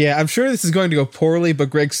 Yeah, I'm sure this is going to go poorly, but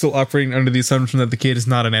Greg's still operating under the assumption that the kid is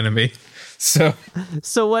not an enemy. So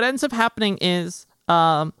what ends up happening is,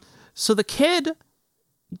 so the kid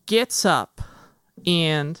gets up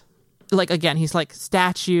and, like, again, he's like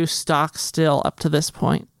statue stock still up to this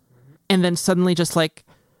point. And then suddenly just like,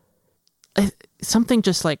 something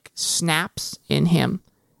just like snaps in him.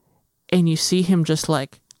 And you see him just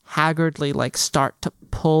like haggardly like start to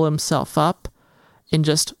pull himself up and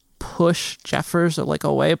just push Jeffers like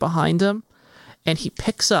away behind him. And he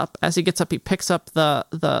picks up, as he gets up, he picks up the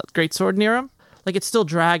greatsword near him. Like, it's still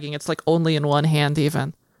dragging. It's like only in one hand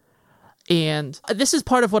even. And this is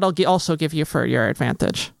part of what I'll also give you for your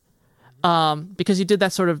advantage. Because you did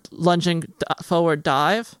that sort of lunging forward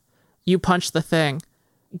dive. You punch the thing,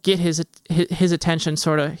 get his attention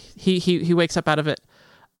sort of. He wakes up out of it.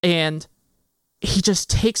 And he just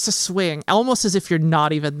takes a swing, almost as if you're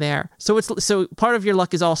not even there. So part of your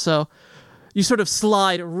luck is also you sort of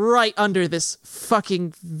slide right under this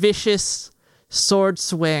fucking vicious sword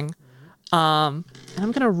swing. And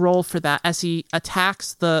I'm gonna roll for that as he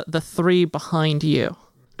attacks the 3 behind you.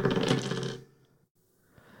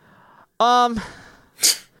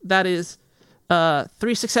 That is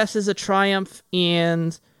 3 successes, a triumph,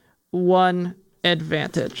 and 1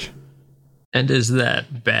 advantage. And is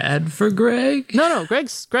that bad for Greg? No,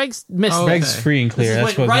 Greg's missed. Oh, Greg's free and clear. This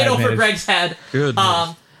That's went what right my over advantage. Greg's head. Good.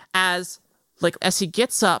 As he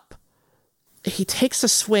gets up, he takes a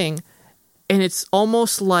swing, and it's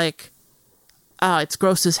almost like, it's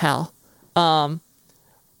gross as hell.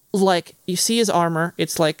 Like, you see his armor,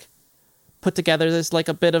 it's like put together. There's like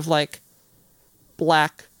a bit of like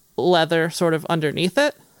black leather sort of underneath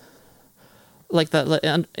it, like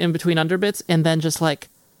the in between underbits, and then just like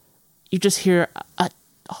you just hear a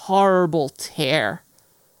horrible tear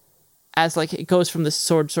as like it goes from the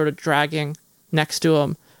sword sort of dragging next to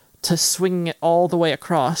him to swinging it all the way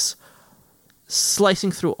across,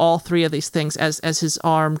 slicing through all 3 of these things as his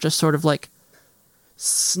arm just sort of like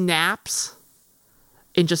snaps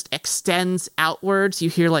and just extends outwards. You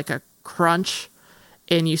hear like a crunch,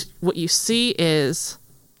 and what you see is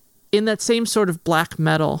in that same sort of black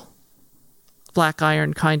metal, black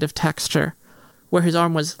iron kind of texture, where his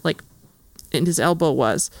arm was like, and his elbow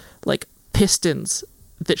was, like pistons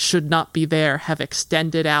that should not be there have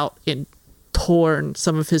extended out and torn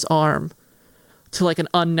some of his arm to like an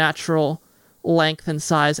unnatural length and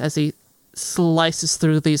size as he slices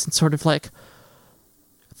through these, and sort of like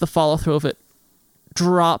the follow through of it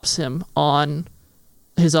drops him on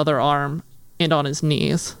his other arm and on his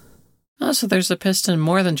knees. Oh, so there's a piston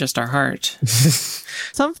more than just our heart.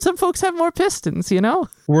 Some folks have more pistons, you know?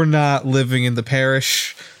 We're not living in the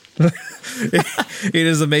parish. It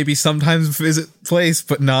is a maybe sometimes visit place,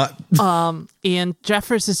 but not. And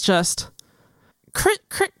Jeffers is just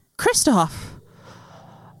Christoph,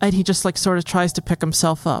 and he just like sort of tries to pick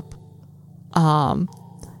himself up.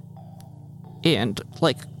 And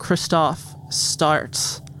like Christoph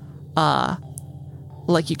starts,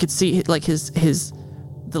 like you could see like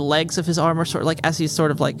the legs of his arm are sort of like, as he's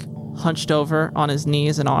sort of like hunched over on his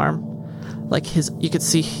knees and arm, like you could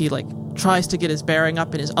see he like tries to get his bearing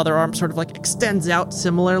up, and his other arm sort of like extends out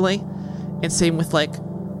similarly, and same with like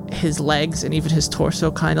his legs, and even his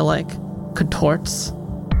torso kind of like contorts.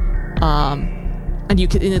 And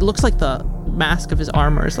it looks like the mask of his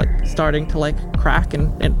armor is like starting to like crack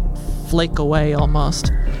and flake away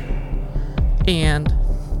almost. And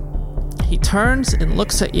he turns and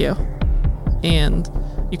looks at you, and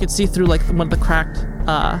you can see through like one of the cracked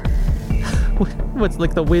what's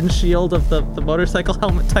like the windshield of the motorcycle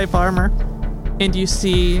helmet type armor. And you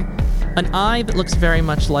see an eye that looks very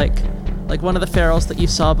much like one of the pharaohs that you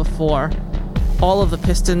saw before. All of the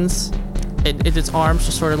pistons in its arms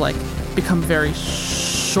just sort of like become very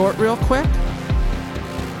short real quick,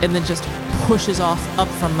 and then just pushes off up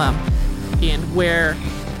from them. And where,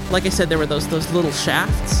 like I said, there were those little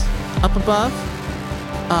shafts up above,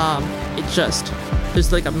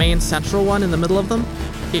 there's like a main central one in the middle of them.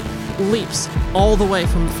 It leaps all the way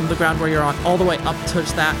from the ground where you're on, all the way up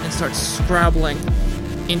towards that, and starts scrabbling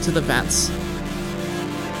into the vents.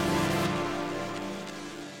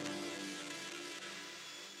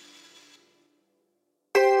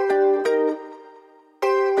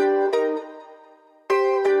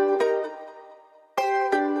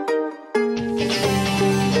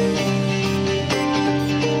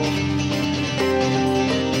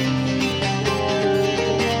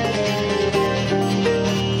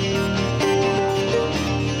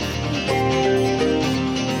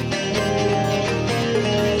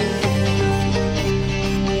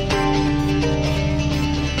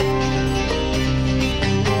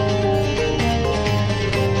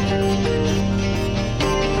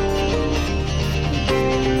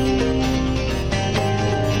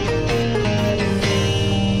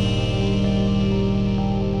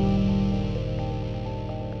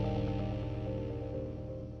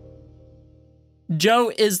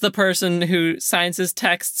 Joe is the person who signs his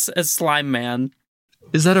texts as Slime Man.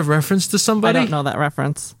 Is that a reference to somebody? I don't know that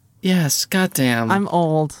reference. Yes, goddamn. I'm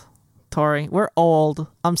old, Tori. We're old.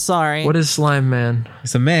 I'm sorry. What is Slime Man?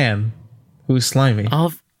 It's a man who's slimy.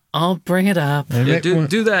 I'll bring it up. Yeah,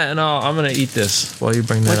 do that, and I'm gonna eat this while you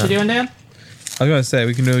bring that What up. you doing, Dan? I was gonna say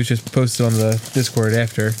we can always just post it on the Discord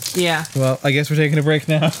after. Yeah. Well, I guess we're taking a break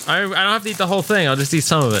now. I don't have to eat the whole thing. I'll just eat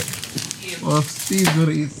some of it. Well, if Steve's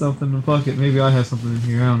gonna eat something, then fuck it. Maybe I have something in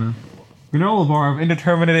here. I don't know. Granola bar of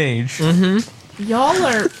indeterminate age. Y'all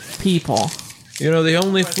are people. You know, the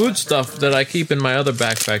only food stuff that I keep in my other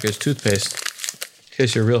backpack is toothpaste. In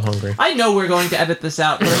case you're real hungry. I know we're going to edit this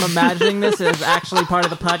out, but I'm imagining this as actually part of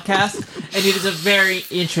the podcast, and it is a very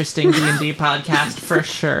interesting D&D podcast for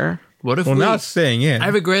sure. What if Well, now it's staying in. I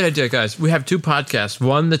have a great idea, guys. We have two podcasts.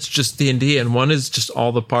 One that's just D&D, and one is just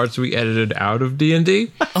all the parts we edited out of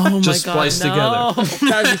D&D. Oh my just god, spliced no. together.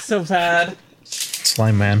 That would be so bad.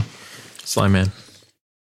 Slime man. Slime Man.